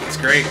ass dick. It's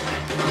great.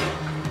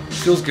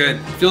 Feels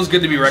good. Feels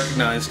good to be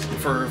recognized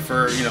for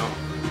you know.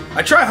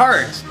 I try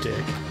hard.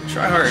 Dick. I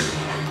try hard.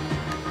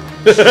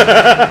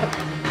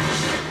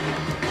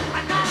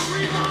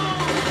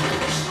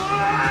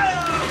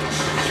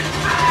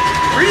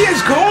 Where are you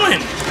guys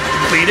going?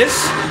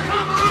 Cletus?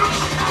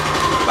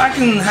 Go back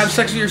and have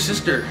sex with your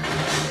sister.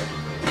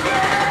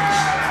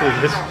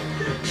 Cletus.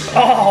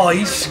 Oh,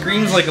 he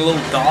screams like a little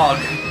dog.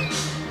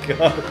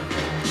 God.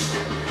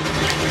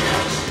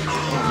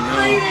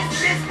 Cletus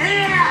is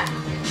here!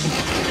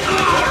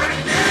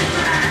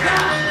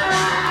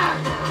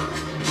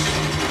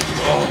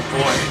 Oh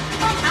boy.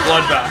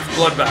 Bloodbath,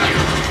 bloodbath.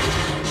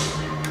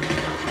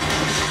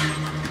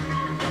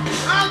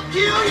 I'll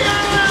kill you!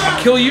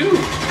 I'll kill you.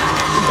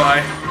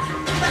 Goodbye.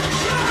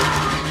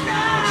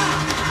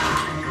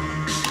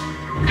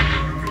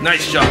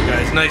 Nice job,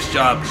 guys. Nice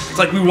job. It's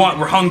like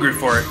we're hungry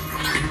for it.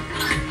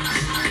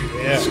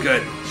 Yeah. It's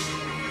good.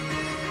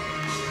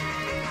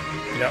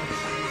 Yep.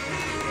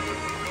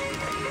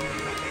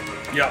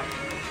 Yep.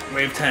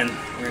 Wave 10.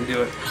 We're gonna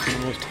do it. I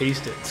can almost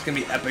taste it. It's gonna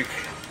be epic.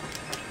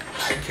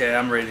 Okay,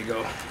 I'm ready to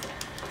go.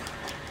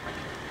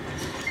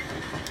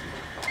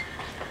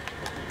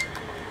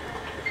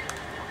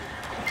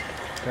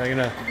 I'm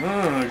gonna.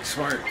 Oh,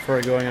 smart. Before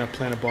I go, I'm gonna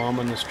plant a bomb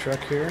on this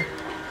truck here.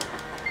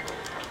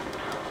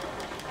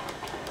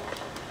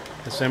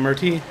 This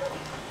MRT.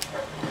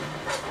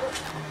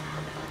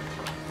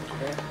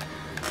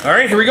 All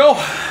right, here we go.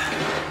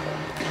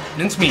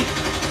 Mincemeat.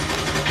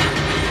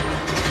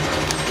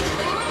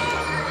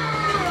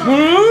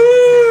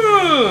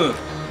 Woo!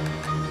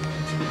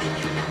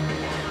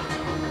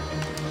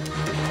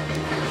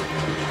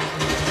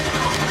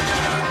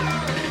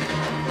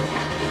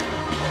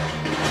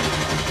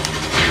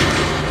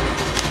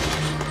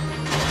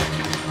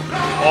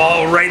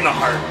 Oh, right in the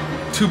heart.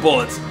 2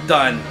 bullets.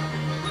 Done.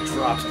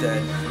 Drops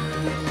dead.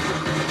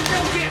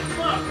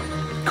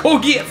 Go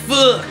get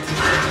fucked!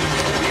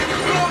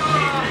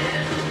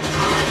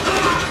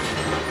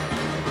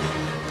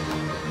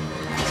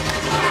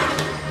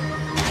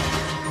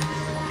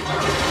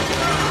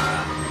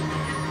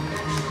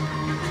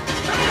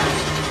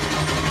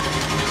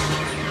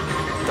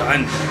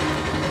 Done.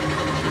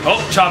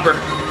 Oh, chopper.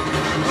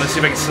 Let's see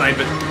if I can snipe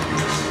it.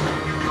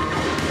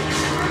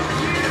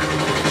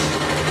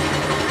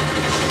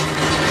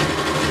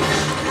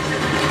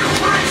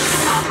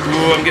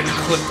 Ooh, I'm getting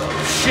clipped up.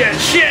 Shit,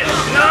 shit!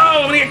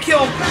 No, I'm gonna get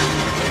killed!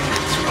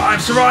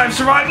 Survive, survive,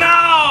 survive!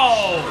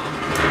 No!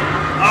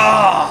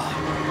 Oh!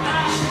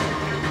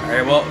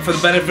 Alright, well, for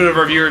the benefit of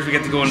our viewers, we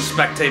get to go in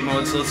spectate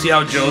mode, so let's see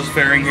how Joe's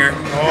faring here.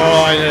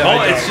 Oh, I know.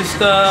 Oh, it's just,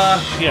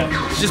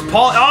 Yeah. it's just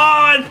Paul.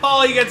 Oh, and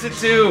Paulie gets it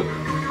too!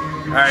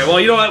 Alright, well,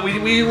 you know what?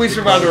 We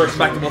survived a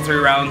respectable 3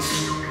 rounds.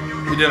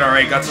 We did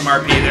alright, got some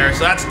RP there, so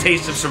that's a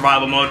taste of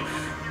survival mode.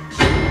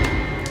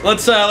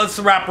 Let's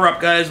wrap her up,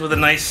 guys, with a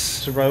nice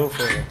Survival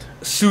for it.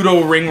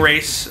 pseudo ring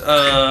race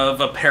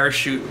of a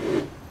parachute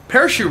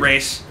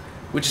race,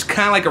 which is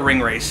kind of like a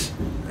ring race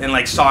in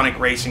like Sonic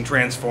Racing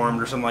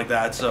Transformed or something like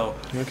that. So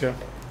Okay.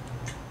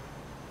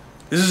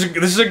 this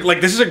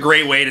is a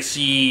great way to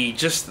see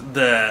just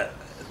the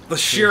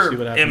sheer see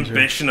what happens here.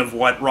 ambition of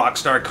what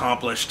Rockstar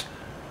accomplished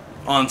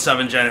on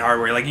 7th gen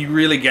hardware. Like you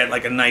really get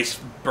like a nice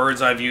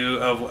bird's eye view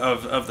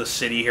of the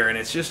city here, and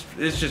it's just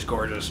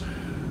gorgeous.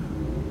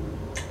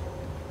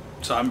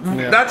 So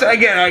that's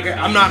again,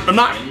 I'm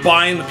not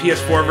buying the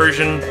PS4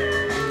 version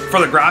for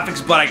the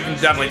graphics, but I can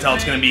definitely tell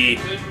it's going to be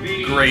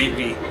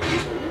gravy.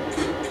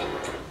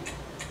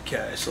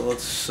 Okay, so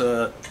let's.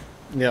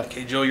 Yeah.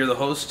 Okay, Joe, you're the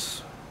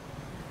host.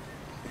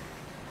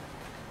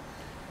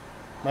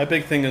 My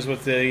big thing is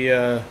with the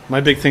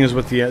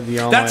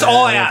online. That's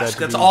all I want that ask. to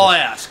That's be all I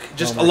ask.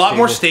 Just a lot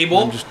more stable.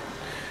 I'm just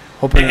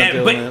hoping that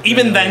they'll- But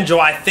even then, Joe,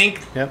 I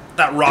think Yep.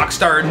 that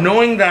Rockstar,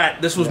 knowing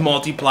that this was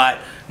multi-plat,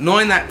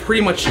 knowing that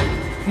pretty much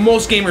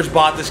most gamers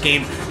bought this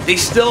game, they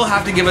still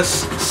have to give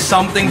us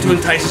something to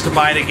entice us to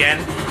buy it again.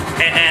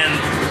 And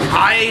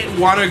I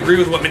want to agree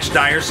with what Mitch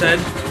Dyer said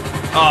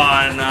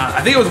on, I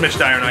think it was Mitch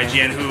Dyer on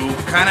IGN, who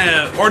kind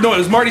of, or no, it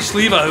was Marty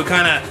Sleva who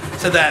kind of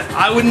said that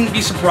I wouldn't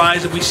be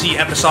surprised if we see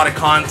episodic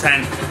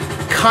content,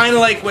 kind of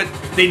like what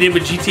they did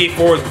with GTA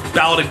 4 with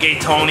Ballad of Gay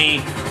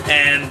Tony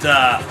and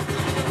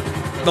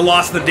The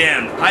Lost of the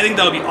Damned. I think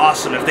that would be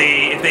awesome if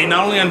they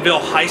not only unveil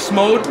heist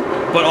mode,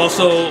 but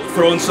also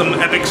throw in some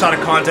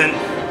episodic content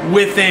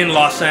within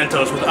Los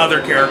Santos with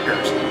other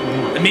characters.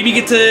 And maybe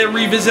get to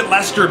revisit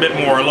Lester a bit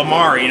more,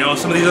 Lamar, you know,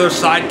 some of these other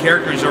side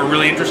characters are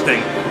really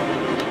interesting.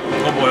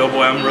 Oh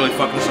boy, I'm really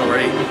fucking this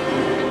already.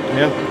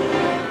 Yeah.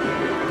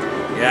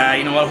 Yeah,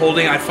 you know what,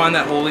 I find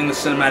that holding the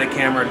cinematic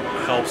camera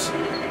helps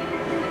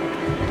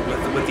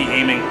with the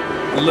aiming.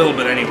 A little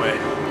bit anyway.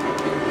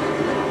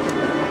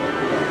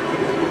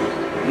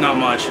 Not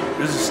much.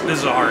 This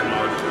is a hard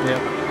mode. Yeah.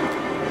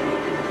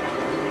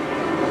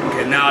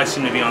 Okay, now I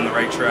seem to be on the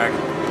right track.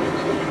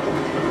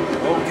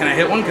 Oh, can I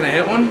hit one? Can I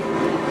hit one?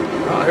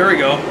 Oh, here we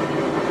go.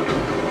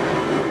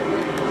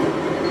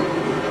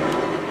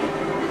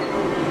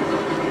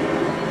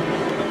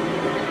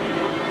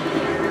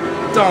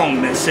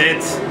 Don't miss it.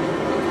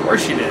 Of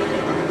course you did.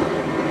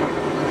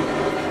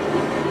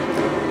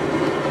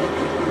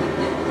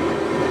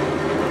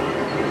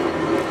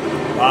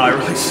 Wow, I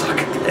really suck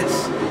at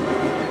this.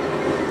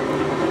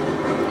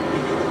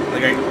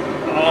 Like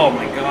oh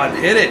my god,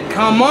 hit it.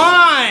 Come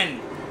on!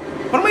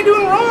 What am I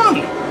doing wrong?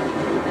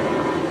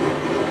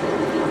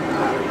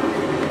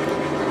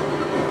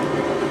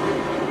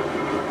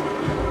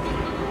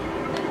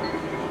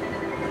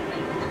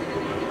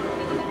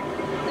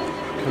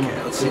 Come on.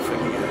 Okay, let's see if we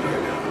can get it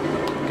here now.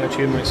 Got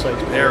you in my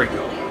sights. There we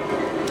go.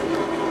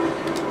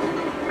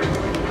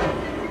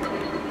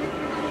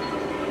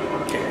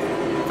 Okay,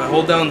 if I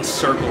hold down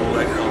circle,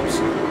 that helps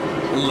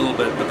a little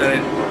bit, but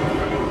then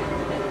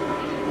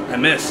I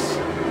missed.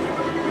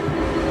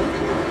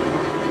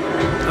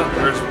 Oh,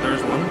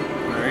 there's one.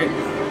 All right,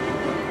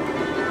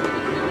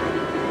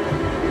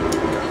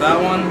 got that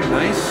one.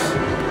 Nice.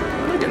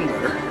 I'm getting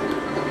better.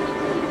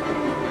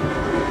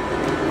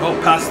 Oh,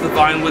 past the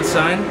Vinewood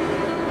sign.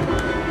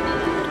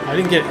 I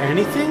didn't get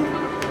anything?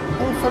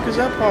 How the fuck is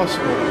that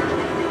possible?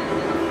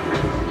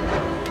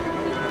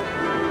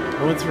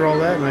 I went through all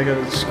that and I got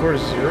a score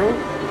of 0?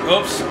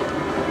 Oops,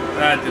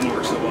 that didn't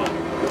work so well.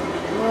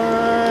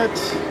 What?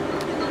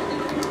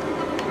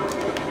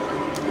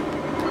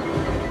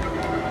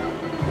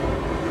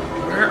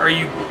 Where are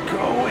you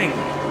going?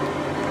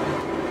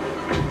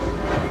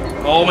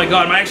 Oh my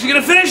god, am I actually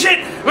gonna finish it?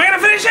 Am I gonna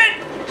finish it?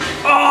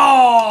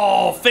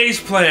 Oh,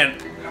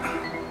 faceplant.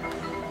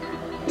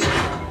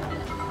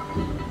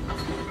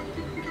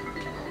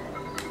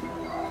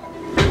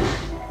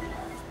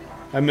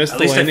 I missed At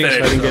the least I landing, so I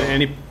finished, didn't get though.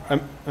 any.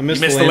 I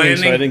missed the missed the landing,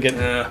 so I landing?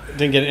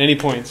 didn't get any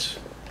points.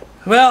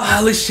 Well,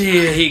 at least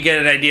you get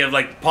an idea of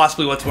like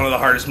possibly what's one of the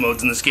hardest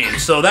modes in this game.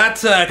 So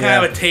that's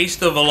kind of a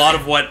taste of a lot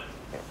of what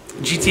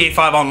GTA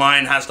 5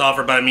 Online has to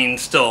offer, but I mean,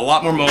 still a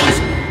lot more modes.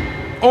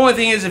 Only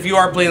thing is, if you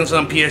are playing this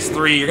on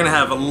PS3, you're gonna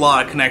have a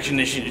lot of connection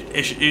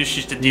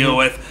issues to deal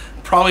with.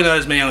 Probably not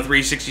as many on the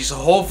 360. So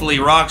hopefully,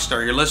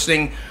 Rockstar, you're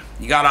listening.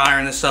 You gotta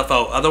iron this stuff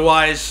out.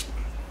 Otherwise,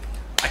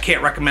 I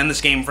can't recommend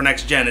this game for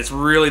next gen. It's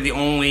really the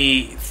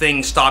only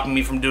thing stopping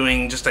me from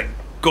doing just to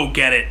go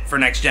get it for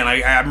next gen.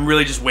 I'm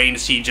really just waiting to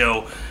see,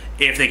 Joe,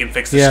 if they can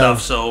fix this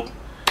stuff. So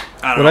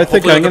I don't know. I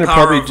think Hopefully I'm with the gonna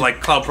power probably of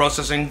like cloud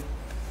processing.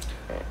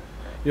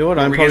 You know what?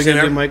 I'm Were you probably gonna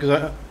gonna say do, Mike.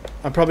 Because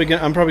I'm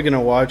probably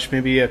gonna watch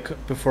maybe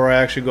before I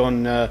actually go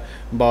and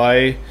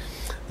buy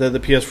the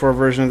PS4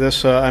 version of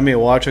this. I may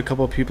watch a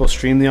couple of people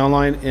stream the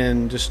online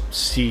and just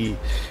see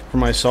for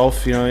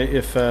myself. You know,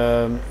 if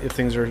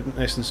things are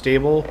nice and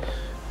stable.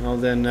 You know,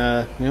 then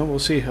you know, we'll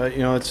see. You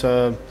know, it's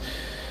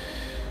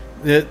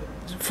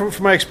from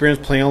my experience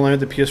playing online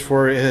with the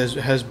PS4,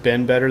 it has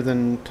been better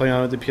than playing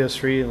on with the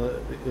PS3.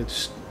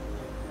 It's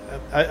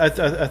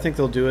I think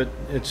they'll do it.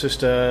 It's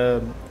just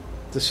the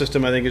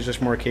system, I think, is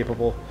just more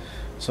capable.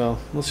 So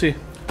we'll see.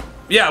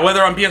 Yeah,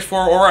 whether on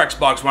PS4 or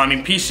Xbox One. I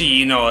mean, PC,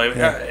 you know,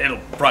 it'll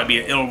probably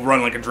it'll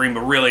run like a dream,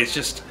 but really, it's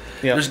just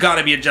there's got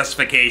to be a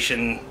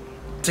justification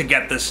to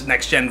get this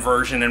next gen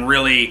version and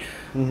really.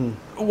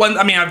 When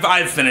I mean,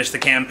 I've finished the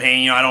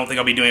campaign. You know, I don't think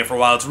I'll be doing it for a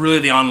while. It's really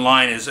the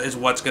online is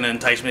what's going to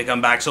entice me to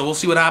come back. So we'll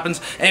see what happens.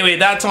 Anyway,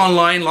 that's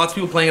online. Lots of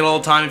people playing it all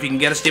the time. If you can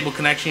get a stable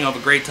connection, you'll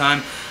have a great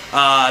time.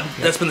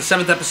 That's been the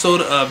 7th episode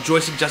of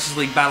Joystick Justice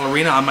League Battle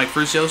Arena. I'm Mike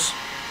Frucios.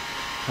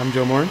 I'm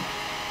Joe Morin.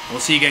 We'll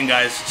see you again,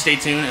 guys. Stay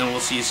tuned, and we'll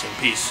see you soon.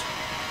 Peace.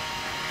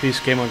 Peace.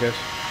 Game on, guys.